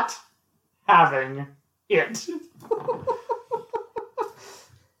not having it.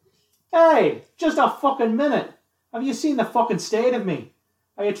 Hey, just a fucking minute. Have you seen the fucking state of me?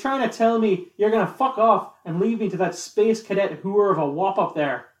 Are you trying to tell me you're gonna fuck off and leave me to that space cadet hooer of a wop up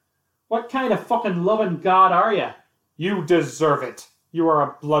there? What kind of fucking loving god are you? You deserve it. You are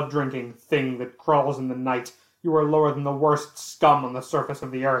a blood-drinking thing that crawls in the night. You are lower than the worst scum on the surface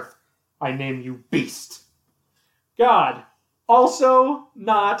of the earth. I name you Beast. God, also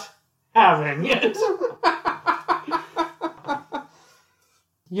not having it.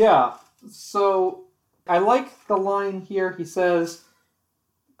 Yeah, so I like the line here. He says,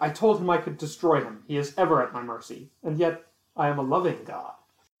 I told him I could destroy him. He is ever at my mercy. And yet, I am a loving God.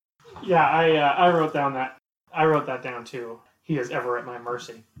 Yeah, I wrote that down too. He is ever at my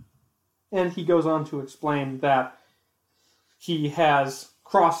mercy. And he goes on to explain that he has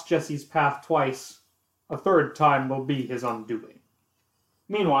crossed Jesse's path twice. A third time will be his undoing.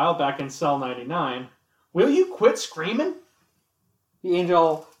 Meanwhile, back in Cell 99, will you quit screaming? The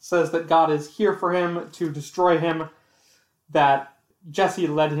angel says that God is here for him to destroy him, that Jesse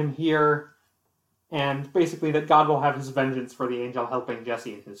led him here, and basically that God will have his vengeance for the angel helping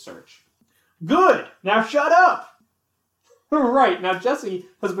Jesse in his search. Good! Now shut up! Right, now Jesse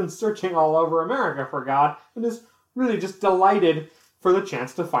has been searching all over America for God, and is really just delighted for the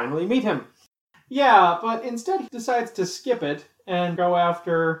chance to finally meet him. Yeah, but instead he decides to skip it and go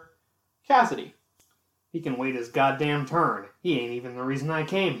after Cassidy. He can wait his goddamn turn. He ain't even the reason I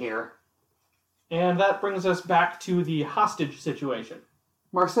came here. And that brings us back to the hostage situation.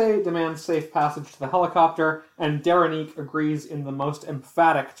 Marseille demands safe passage to the helicopter, and Derenique agrees in the most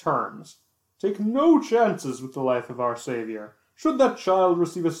emphatic terms. Take no chances with the life of our savior. Should that child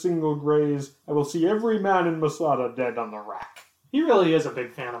receive a single graze, I will see every man in Masada dead on the rack. He really is a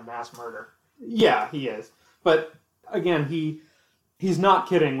big fan of mass murder. Yeah, he is. But, again, he's not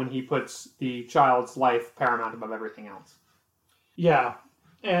kidding when he puts the child's life paramount above everything else. Yeah.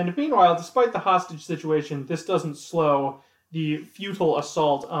 And meanwhile, despite the hostage situation, this doesn't slow the futile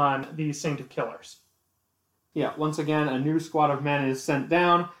assault on the Saint of Killers. Yeah, once again, a new squad of men is sent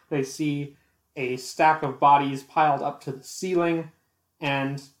down. They see a stack of bodies piled up to the ceiling,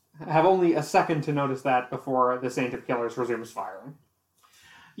 and have only a second to notice that before the Saint of Killers resumes firing.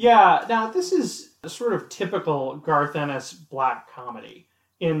 Yeah, now this is a sort of typical Garth Ennis black comedy,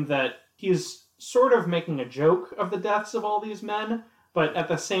 in that he's sort of making a joke of the deaths of all these men, but at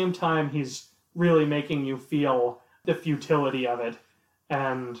the same time he's really making you feel the futility of it.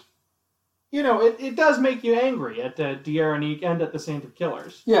 And, you know, it does make you angry at Derenique and at the Saint of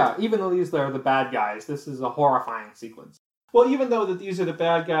Killers. Yeah, even though these are the bad guys, this is a horrifying sequence. Well, even though that these are the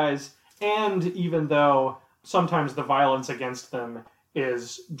bad guys, and even though sometimes the violence against them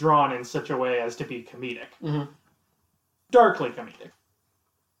is drawn in such a way as to be comedic. Mm-hmm. Darkly comedic.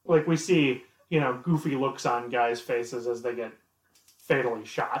 Like we see, you know, goofy looks on guys' faces as they get fatally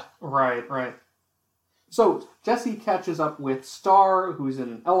shot. Right. So, Jesse catches up with Star, who's in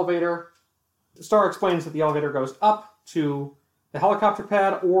an elevator. Star explains that the elevator goes up to the helicopter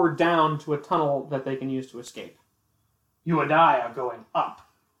pad or down to a tunnel that they can use to escape. You and I are going up,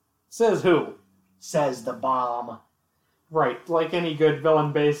 Says who? Says the bomb. Right, like any good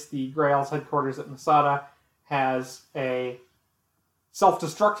villain base, the Grail's headquarters at Masada has a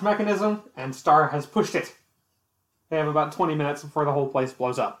self-destruct mechanism, and Star has pushed it. They have about 20 minutes before the whole place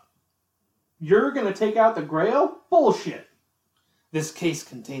blows up. You're gonna take out the Grail? Bullshit! This case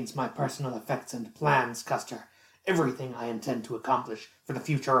contains my personal effects and plans, Custer. Everything I intend to accomplish for the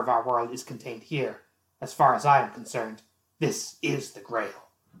future of our world is contained here. As far as I am concerned, this is the Grail.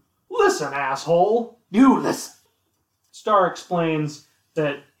 Listen, asshole! You listen! Star explains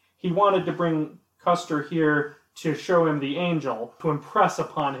that he wanted to bring Custer here to show him the angel, to impress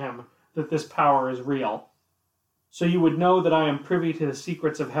upon him that this power is real. So you would know that I am privy to the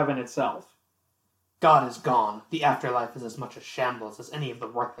secrets of heaven itself. God is gone. The afterlife is as much a shambles as any of the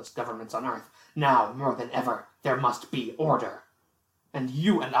worthless governments on Earth. Now, more than ever, there must be order. And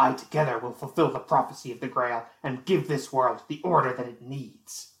you and I together will fulfill the prophecy of the Grail and give this world the order that it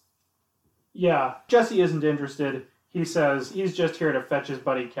needs. Yeah, Jesse isn't interested. He says he's just here to fetch his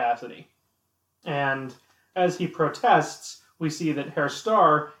buddy Cassidy. And as he protests, we see that Herr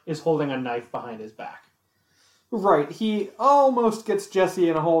Star is holding a knife behind his back. Right, he almost gets Jesse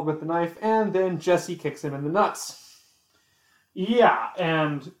in a hold with the knife, and then Jesse kicks him in the nuts. Yeah,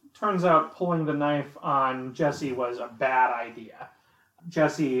 and turns out pulling the knife on Jesse was a bad idea.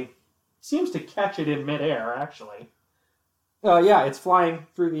 Jesse seems to catch it in midair, actually. Yeah, it's flying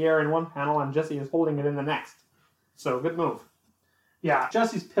through the air in one panel, and Jesse is holding it in the next. So, good move. Yeah,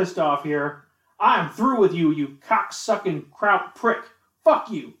 Jesse's pissed off here. I'm through with you, you cock-sucking kraut prick.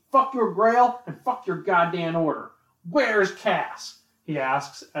 Fuck you. Fuck your Grail, and fuck your goddamn order. Where's Cass? He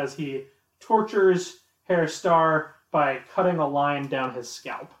asks as he tortures Herr Star by cutting a line down his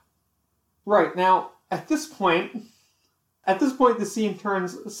scalp. Right, now, at this point, the scene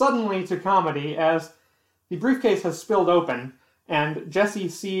turns suddenly to comedy as the briefcase has spilled open, and Jesse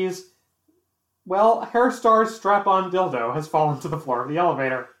sees, well, Herr Star's strap-on dildo has fallen to the floor of the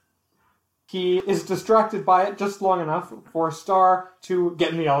elevator. He is distracted by it just long enough for Star to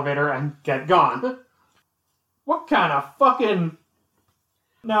get in the elevator and get gone. What kind of fucking...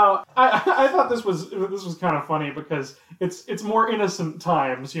 Now, I thought this was kind of funny because it's more innocent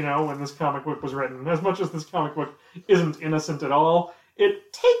times, you know, when this comic book was written. As much as this comic book isn't innocent at all,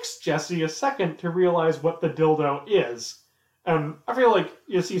 it takes Jesse a second to realize what the dildo is. And I feel like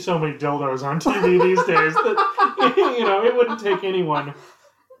you see so many dildos on TV these days that, you know, it wouldn't take anyone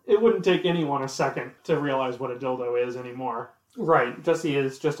a second to realize what a dildo is anymore. Right, Jesse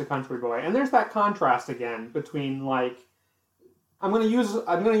is just a country boy. And there's that contrast again between, like, I'm gonna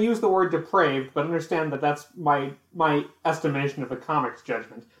use the word depraved, but understand that that's my estimation of the comics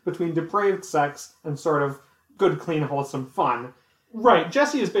judgment. Between depraved sex and sort of good, clean, wholesome fun. Right,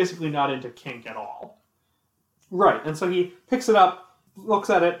 Jesse is basically not into kink at all. Right, and so he picks it up, looks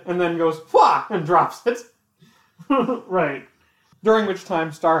at it, and then goes, "Wah!" and drops it. Right. During which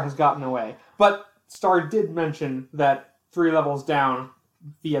time Star has gotten away. But Star did mention that 3 levels down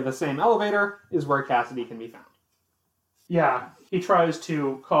via the same elevator is where Cassidy can be found. Yeah, he tries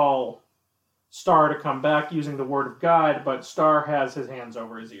to call Star to come back using the word of God, but Star has his hands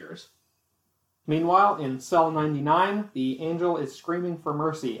over his ears. Meanwhile, in Cell 99, the Angel is screaming for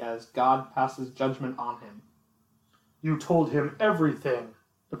mercy as God passes judgment on him. You told him everything.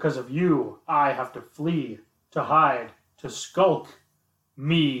 Because of you, I have to flee, to hide, to skulk.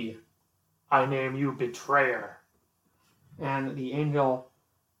 Me. I name you betrayer. And the Angel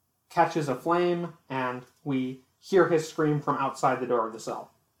catches a flame, and we hear his scream from outside the door of the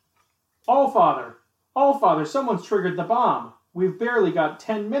cell. Allfather! Allfather, someone's triggered the bomb. We've barely got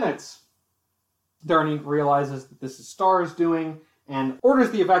 10 minutes. Darnik realizes that this is Star's doing, and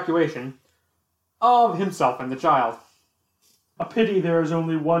orders the evacuation of himself and the child. A pity there is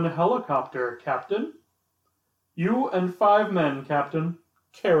only one helicopter, Captain. You and 5 men, Captain.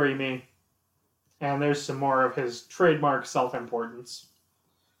 Carry me. And there's some more of his trademark self-importance.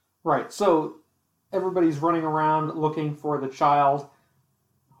 Right, so everybody's running around looking for the child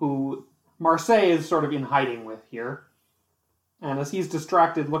who Marseille is sort of in hiding with here. And as he's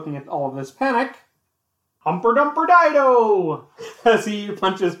distracted looking at all of this panic, Humper-dumper-dido! as he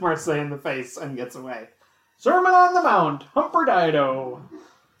punches Marseille in the face and gets away. Sermon on the Mount, Humper-dido!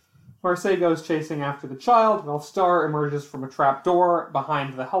 Marseille goes chasing after the child, while Star emerges from a trap door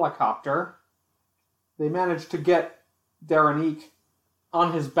behind the helicopter. They manage to get Darnik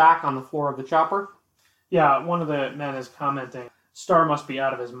on his back on the floor of the chopper. Yeah, one of the men is commenting, Star must be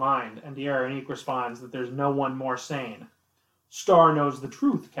out of his mind, and Darnik responds that there's no one more sane. Star knows the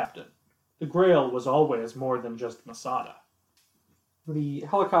truth, Captain. The Grail was always more than just Masada. The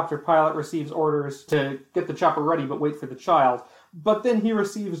helicopter pilot receives orders to get the chopper ready but wait for the child, but then he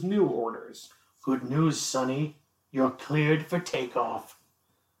receives new orders. Good news, Sonny. You're cleared for takeoff,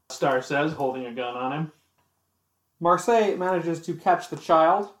 Star says, holding a gun on him. Marseille manages to catch the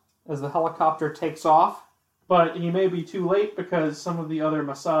child as the helicopter takes off. But he may be too late because some of the other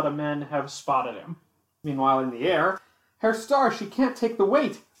Masada men have spotted him. Meanwhile, in the air, Herr Star, she can't take the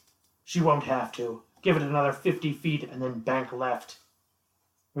weight. She won't have to. Give it another 50 feet and then bank left.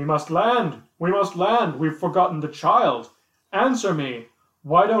 We must land! We must land! We've forgotten the child! Answer me!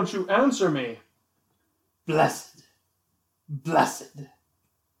 Why don't you answer me? Blessed, blessed,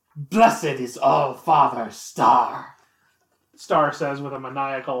 blessed is All-Father Star. Star says with a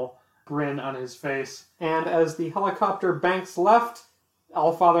maniacal grin on his face. And as the helicopter banks left,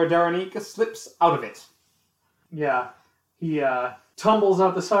 Allfather Darnik slips out of it. Yeah, he tumbles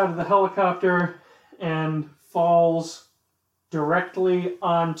out the side of the helicopter and falls directly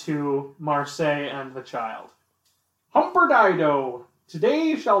onto Marseille and the child. Humperdido!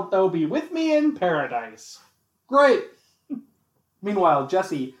 Today shalt thou be with me in paradise. Great! Meanwhile,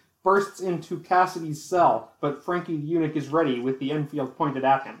 Jesse bursts into Cassidy's cell, but Frankie the eunuch is ready with the Enfield pointed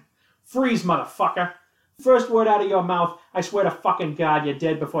at him. Freeze, motherfucker! First word out of your mouth, I swear to fucking God you're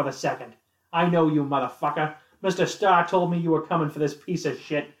dead before the second. I know you, motherfucker. Mr. Starr told me you were coming for this piece of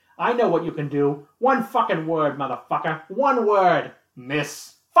shit. I know what you can do. One fucking word, motherfucker. One word.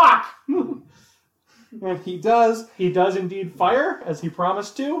 Miss. Fuck! And he does. He does indeed fire, as he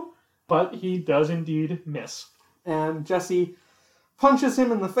promised to, but he does indeed miss. And Jesse punches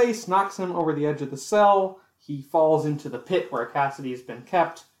him in the face, knocks him over the edge of the cell. He falls into the pit where Cassidy's been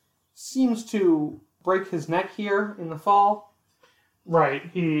kept. Seems to break his neck here in the fall. Right,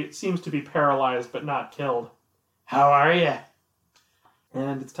 he seems to be paralyzed but not killed. How are you?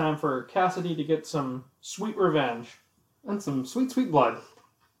 And it's time for Cassidy to get some sweet revenge. And some sweet, sweet blood.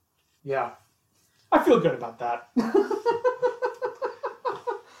 Yeah. I feel good about that.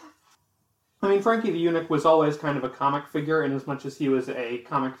 I mean, Frankie the Eunuch was always kind of a comic figure in as much as he was a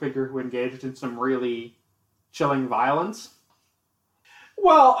comic figure who engaged in some really chilling violence.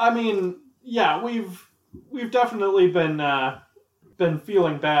 Well, I mean, yeah, we've definitely been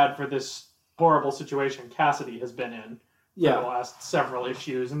feeling bad for this horrible situation Cassidy has been in for the last several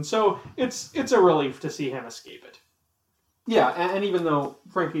issues, and so it's a relief to see him escape it. Yeah, and even though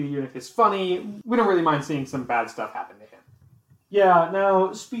Frankie the Eunuch is funny, we don't really mind seeing some bad stuff happen to him. Yeah,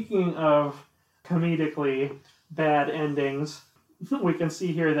 now, speaking of comedically bad endings, we can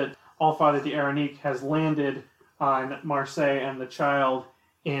see here that Allfather Darnik has landed on Marseille and the child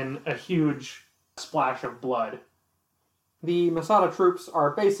in a huge splash of blood. The Masada troops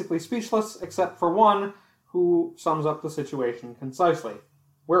are basically speechless, except for one, who sums up the situation concisely.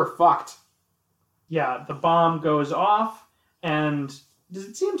 We're fucked. Yeah, the bomb goes off, and does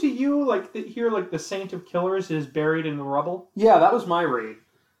it seem to you like the Saint of Killers is buried in the rubble? Yeah, that was my read.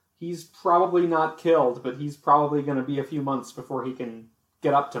 He's probably not killed, but he's probably going to be a few months before he can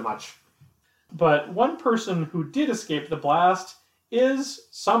get up to much. But one person who did escape the blast is,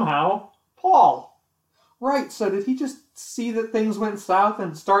 somehow, Paul. Right, so did he just see that things went south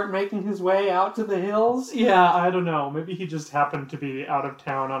and start making his way out to the hills? Yeah, I don't know. Maybe he just happened to be out of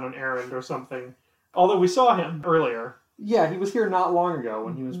town on an errand or something. Although we saw him earlier. Yeah, he was here not long ago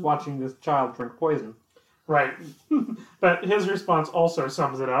when he was watching this child drink poison. Right. But his response also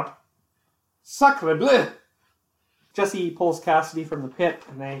sums it up. Sacre bleu! Jesse pulls Cassidy from the pit,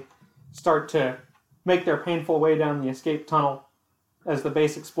 and they start to make their painful way down the escape tunnel as the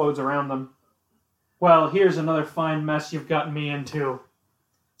base explodes around them. Well, here's another fine mess you've gotten me into,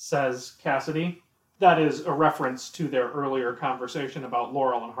 says Cassidy. That is a reference to their earlier conversation about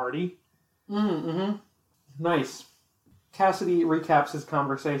Laurel and Hardy. Mm-hmm. Nice. Cassidy recaps his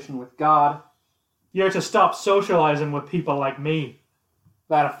conversation with God. You're to stop socializing with people like me.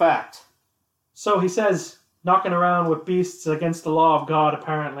 That a fact. So he says, knocking around with beasts against the law of God,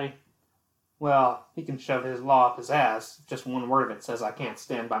 apparently. Well, he can shove his law up his ass. Just one word of it says I can't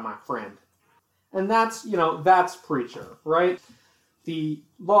stand by my friend. And that's, that's Preacher, right? The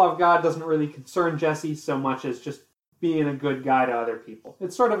law of God doesn't really concern Jesse so much as just being a good guy to other people.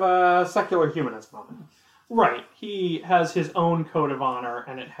 It's sort of a secular humanist moment. Right. He has his own code of honor,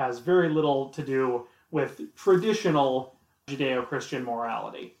 and it has very little to do with traditional Judeo-Christian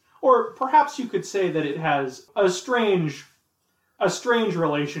morality. Or perhaps you could say that it has a strange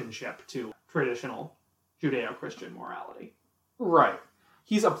relationship to traditional Judeo-Christian morality. Right.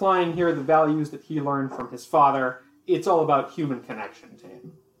 He's applying here the values that he learned from his father. It's all about human connection to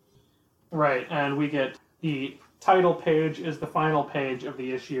him. Right, and we get the title page is the final page of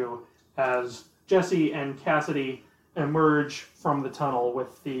the issue as Jesse and Cassidy emerge from the tunnel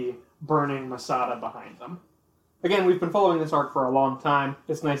with the burning Masada behind them. Again, we've been following this arc for a long time.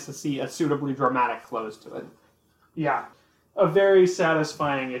 It's nice to see a suitably dramatic close to it. Yeah, a very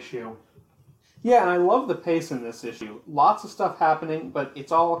satisfying issue. Yeah, and I love the pace in this issue. Lots of stuff happening, but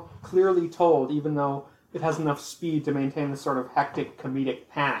it's all clearly told, even though it has enough speed to maintain this sort of hectic comedic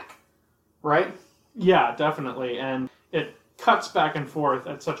panic. Right? Yeah, definitely, and it cuts back and forth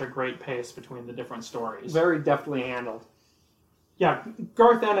at such a great pace between the different stories. Very deftly handled. Yeah,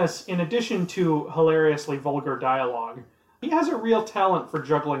 Garth Ennis, in addition to hilariously vulgar dialogue, he has a real talent for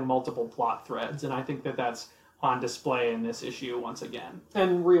juggling multiple plot threads, and I think that that's on display in this issue once again.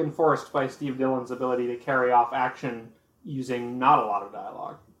 And reinforced by Steve Dillon's ability to carry off action using not a lot of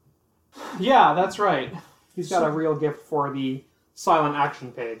dialogue. Yeah, that's right. He's got a real gift for the silent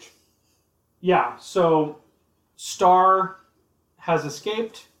action page. Yeah, so Star has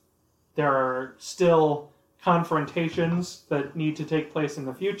escaped. There are still confrontations that need to take place in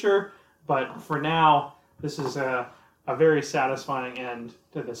the future, but for now, this is a very satisfying end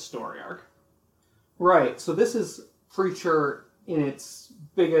to this story arc. Right, so this is Preacher in its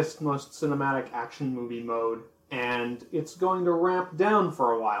biggest, most cinematic action movie mode, and it's going to ramp down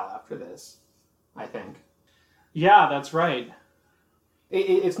for a while after this, I think. Yeah, that's right.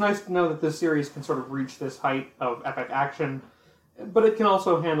 It's nice to know that this series can sort of reach this height of epic action, but it can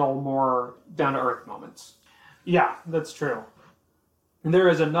also handle more down-to-earth moments. Yeah, that's true. And there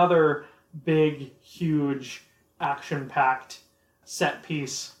is another big, huge, action-packed set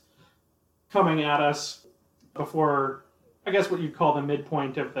piece coming at us before, I guess, what you'd call the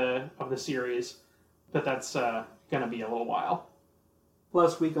midpoint of the series, but that's going to be a little while.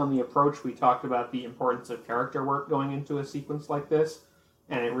 Last week on The Approach, we talked about the importance of character work going into a sequence like this,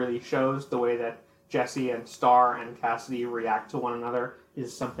 and it really shows the way that Jesse and Star and Cassidy react to one another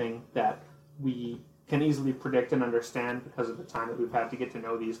is something that we can easily predict and understand because of the time that we've had to get to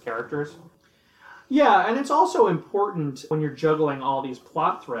know these characters. Yeah, and it's also important when you're juggling all these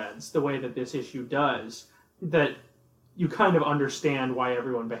plot threads, the way that this issue does, that you kind of understand why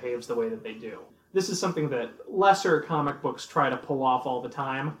everyone behaves the way that they do. This is something that lesser comic books try to pull off all the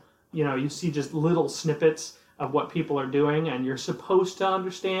time. You know, you see just little snippets of what people are doing, and you're supposed to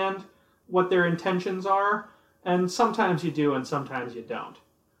understand what their intentions are, and sometimes you do and sometimes you don't.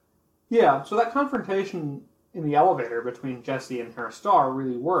 Yeah, so that confrontation in the elevator between Jesse and her Star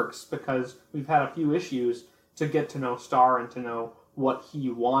really works because we've had a few issues to get to know Star and to know what he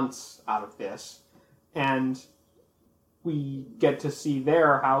wants out of this. And we get to see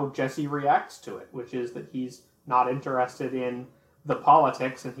there how Jesse reacts to it, which is that he's not interested in the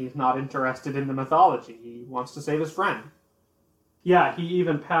politics and he's not interested in the mythology. He wants to save his friend. Yeah, he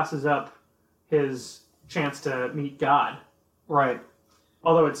even passes up his chance to meet God. Right.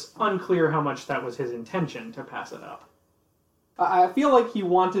 Although it's unclear how much that was his intention to pass it up. I feel like he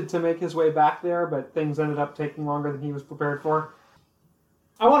wanted to make his way back there, but things ended up taking longer than he was prepared for.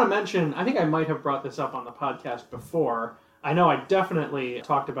 I want to mention, I think I might have brought this up on the podcast before, I know I definitely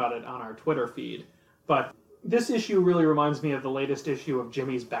talked about it on our Twitter feed, but this issue really reminds me of the latest issue of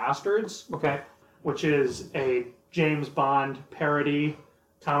Jimmy's Bastards, Okay. which is a James Bond parody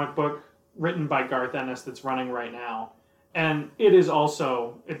comic book written by Garth Ennis that's running right now. And it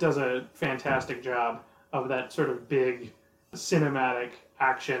does a fantastic job of that sort of big cinematic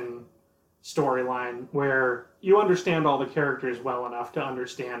action storyline where you understand all the characters well enough to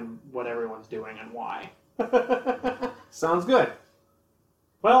understand what everyone's doing and why. Sounds good.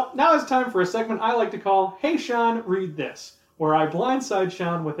 Well, now it's time for a segment I like to call Hey Sean, Read This, where I blindside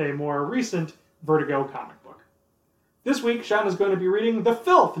Sean with a more recent Vertigo comic book. This week, Sean is going to be reading The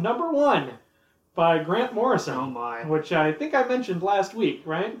Filth, #1, by Grant Morrison, Oh my. which I think I mentioned last week,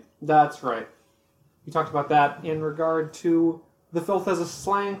 right? That's right. We talked about that in regard to the filth as a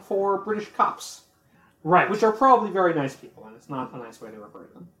slang for British cops, Right. which are probably very nice people, and it's not a nice way to refer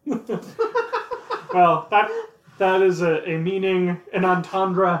to them. Well, that is a meaning, an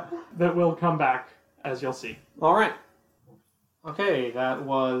entendre that will come back, as you'll see. All right. Okay, that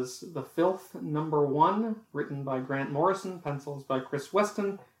was The Filth #1, written by Grant Morrison, pencils by Chris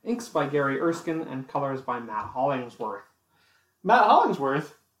Weston, inks by Gary Erskine, and colors by Matt Hollingsworth. Matt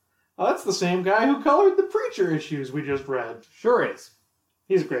Hollingsworth? Oh, that's the same guy who colored the Preacher issues we just read. Sure is.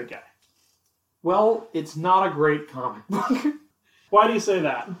 He's a great guy. Well, it's not a great comic book. Why do you say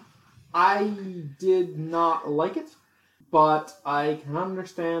that? I did not like it, but I can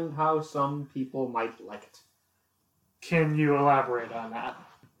understand how some people might like it. Can you elaborate on that?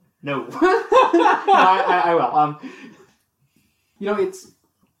 No. I will.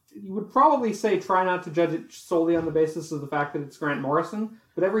 You would probably say try not to judge it solely on the basis of the fact that it's Grant Morrison,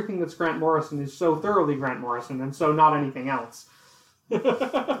 but everything that's Grant Morrison is so thoroughly Grant Morrison, and so not anything else.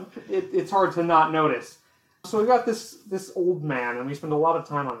 It's hard to not notice. So we've got this old man, and we spend a lot of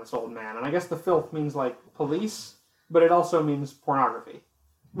time on this old man, and I guess the filth means, like, police, but it also means pornography.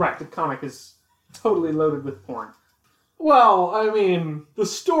 Right. The comic is totally loaded with porn. Well, I mean, the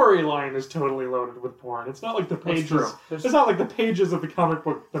storyline is totally loaded with porn. It's not like the That's pages. true. It's not like the pages of the comic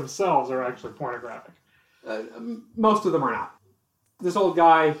book themselves are actually pornographic. Most of them are not. This old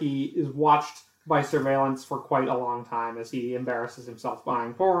guy, he is watched by surveillance for quite a long time as he embarrasses himself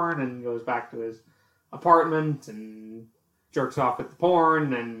buying porn and goes back to his apartment and jerks off at the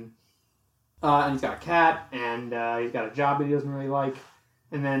porn, and he's got a cat, and he's got a job that he doesn't really like.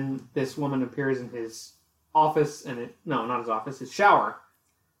 And then this woman appears in his office, and not his office, his shower.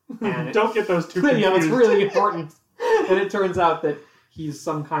 And Don't get those two confused. yeah, that's really important. And it turns out that he's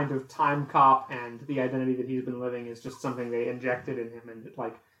some kind of time cop, and the identity that he's been living is just something they injected in him, and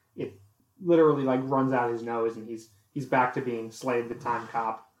it literally runs out his nose, and he's back to being Slade the time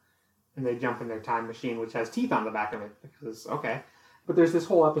cop. And they jump in their time machine, which has teeth on the back of it, because, okay. But there's this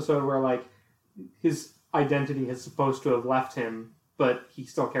whole episode where, his identity is supposed to have left him, but he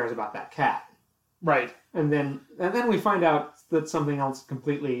still cares about that cat. Right. And then we find out that something else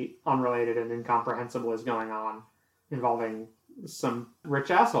completely unrelated and incomprehensible is going on, involving some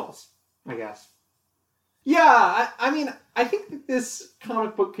rich assholes, I guess. Yeah, I mean, I think that this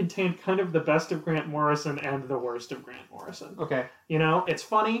comic book contained kind of the best of Grant Morrison and the worst of Grant Morrison. Okay. It's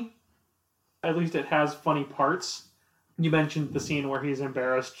funny. At least it has funny parts. You mentioned the scene where he's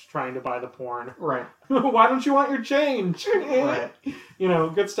embarrassed trying to buy the porn. Right. Why don't you want your change? Right.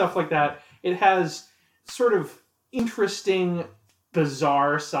 Good stuff like that. It has sort of interesting,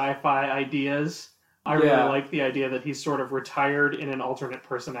 bizarre sci-fi ideas. I really like the idea that he's sort of retired in an alternate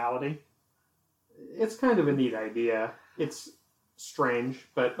personality. It's kind of a neat idea. It's strange,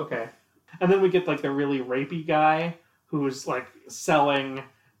 but okay. And then we get the really rapey guy who's selling.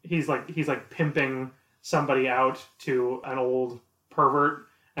 He's pimping somebody out to an old pervert,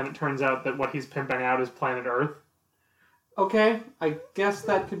 and it turns out that what he's pimping out is planet Earth. Okay, I guess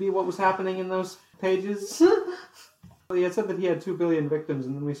that could be what was happening in those pages. He had said that he had 2 billion victims,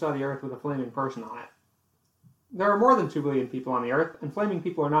 and then we saw the Earth with a flaming person on it. There are more than 2 billion people on the Earth, and flaming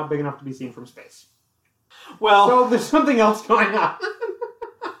people are not big enough to be seen from space. Well, So there's something else going on.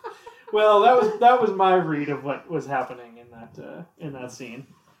 well, that was my read of what was happening in that scene.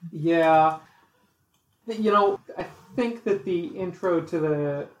 Yeah. I think that the intro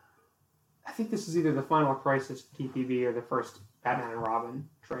to I think this is either the Final Crisis TPB or the first Batman and Robin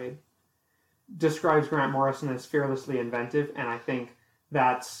trade, describes Grant Morrison as fearlessly inventive, and I think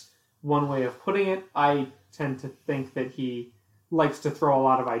that's one way of putting it. I tend to think that he likes to throw a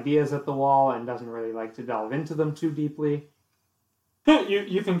lot of ideas at the wall and doesn't really like to delve into them too deeply.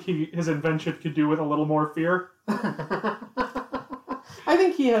 You think his invention could do with a little more fear? I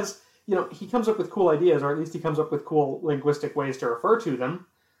think he has, he comes up with cool ideas, or at least he comes up with cool linguistic ways to refer to them.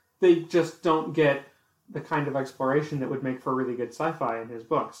 They just don't get the kind of exploration that would make for really good sci-fi in his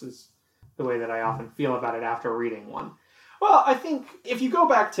books, is the way that I often feel about it after reading one. Well, I think if you go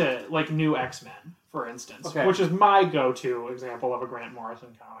back to, like, New X-Men, for instance, Okay. which is my go-to example of a Grant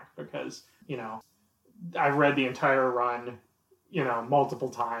Morrison comic, because, I've read the entire run, multiple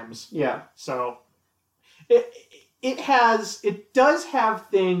times. Yeah. So it does have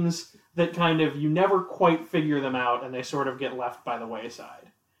things that kind of, you never quite figure them out and they sort of get left by the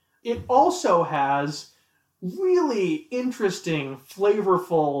wayside. It also has really interesting,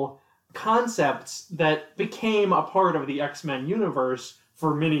 flavorful concepts that became a part of the X-Men universe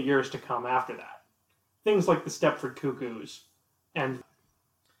for many years to come after that. Things like the Stepford Cuckoos and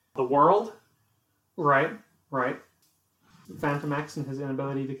the World. Right. Phantom X and his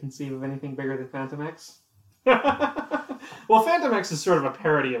inability to conceive of anything bigger than Phantom X. Well, Phantom X is sort of a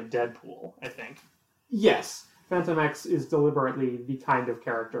parody of Deadpool, I think. Yes. Phantom X is deliberately the kind of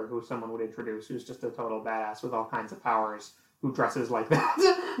character who someone would introduce who's just a total badass with all kinds of powers, who dresses like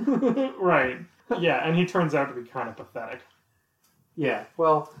that. Right. Yeah, and he turns out to be kind of pathetic. Yeah.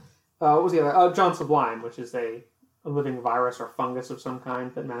 Well, what was the other? John Sublime, which is a living virus or fungus of some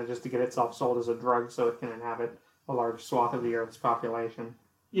kind that manages to get itself sold as a drug so it can inhabit a large swath of the Earth's population.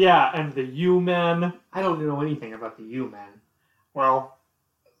 Yeah, and the U-Men. I don't know anything about the U-Men. Well,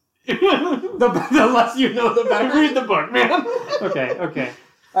 The less you know, the better. read the book, man. Okay.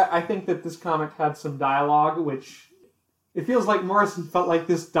 I think that this comic had some dialogue, which it feels like Morrison felt like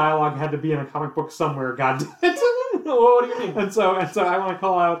this dialogue had to be in a comic book somewhere. God damn it! What do you mean? And so I want to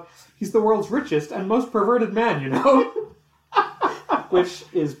call out, he's the world's richest and most perverted man, which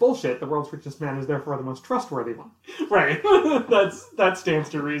is bullshit. The world's richest man is therefore the most trustworthy one. Right. That stands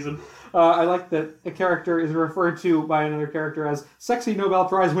to reason. I like that the character is referred to by another character as sexy Nobel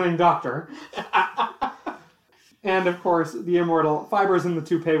Prize winning doctor. And of course, the immortal fibers in the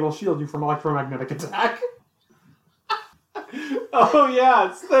toupee will shield you from electromagnetic attack. Oh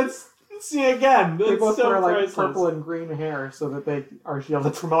yeah, see again. They That's both so wear like priceless. purple and green hair so that they are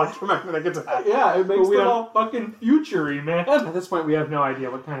shielded from electromagnetic attack. Yeah, it makes But we them don't- all fucking futury, man. At this point, we have no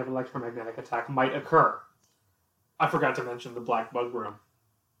idea what kind of electromagnetic attack might occur. I forgot to mention the Black Bug Room.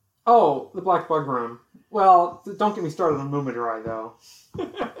 Oh, the Black Bug Room. Well, don't get me started on Mumadry, though.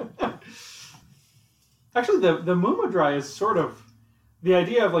 Actually, the Mumadry is sort of... The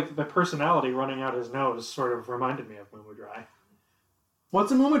idea of, like, the personality running out his nose sort of reminded me of Mumadry.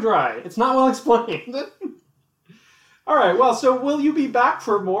 What's a Mumadry? It's not well explained. Alright, well, so will you be back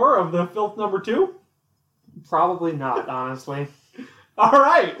for more of the Filth number 2? Probably not, honestly.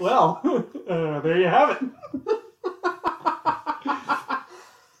 Alright, well, there you have it.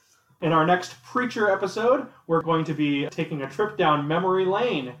 In our next Preacher episode, we're going to be taking a trip down memory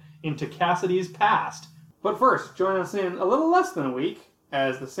lane into Cassidy's past. But first, join us in a little less than a week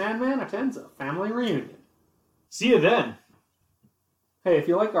as the Sandman attends a family reunion. See you then. Hey, if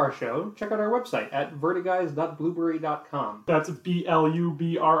you like our show, check out our website at vertiguys.blueberry.com. That's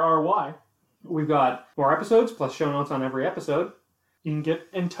BLUBRRY. We've got more episodes, plus show notes on every episode, You can get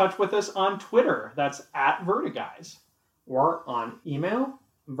in touch with us on Twitter. That's @Vertiguys. or on email,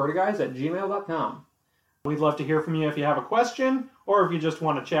 vertiguys@gmail.com. We'd love to hear from you if you have a question, or if you just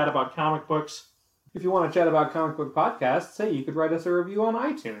want to chat about comic books. If you want to chat about comic book podcasts, hey, you could write us a review on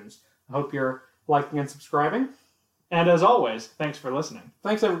iTunes. I hope you're liking and subscribing. And as always, thanks for listening.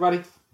 Thanks, everybody.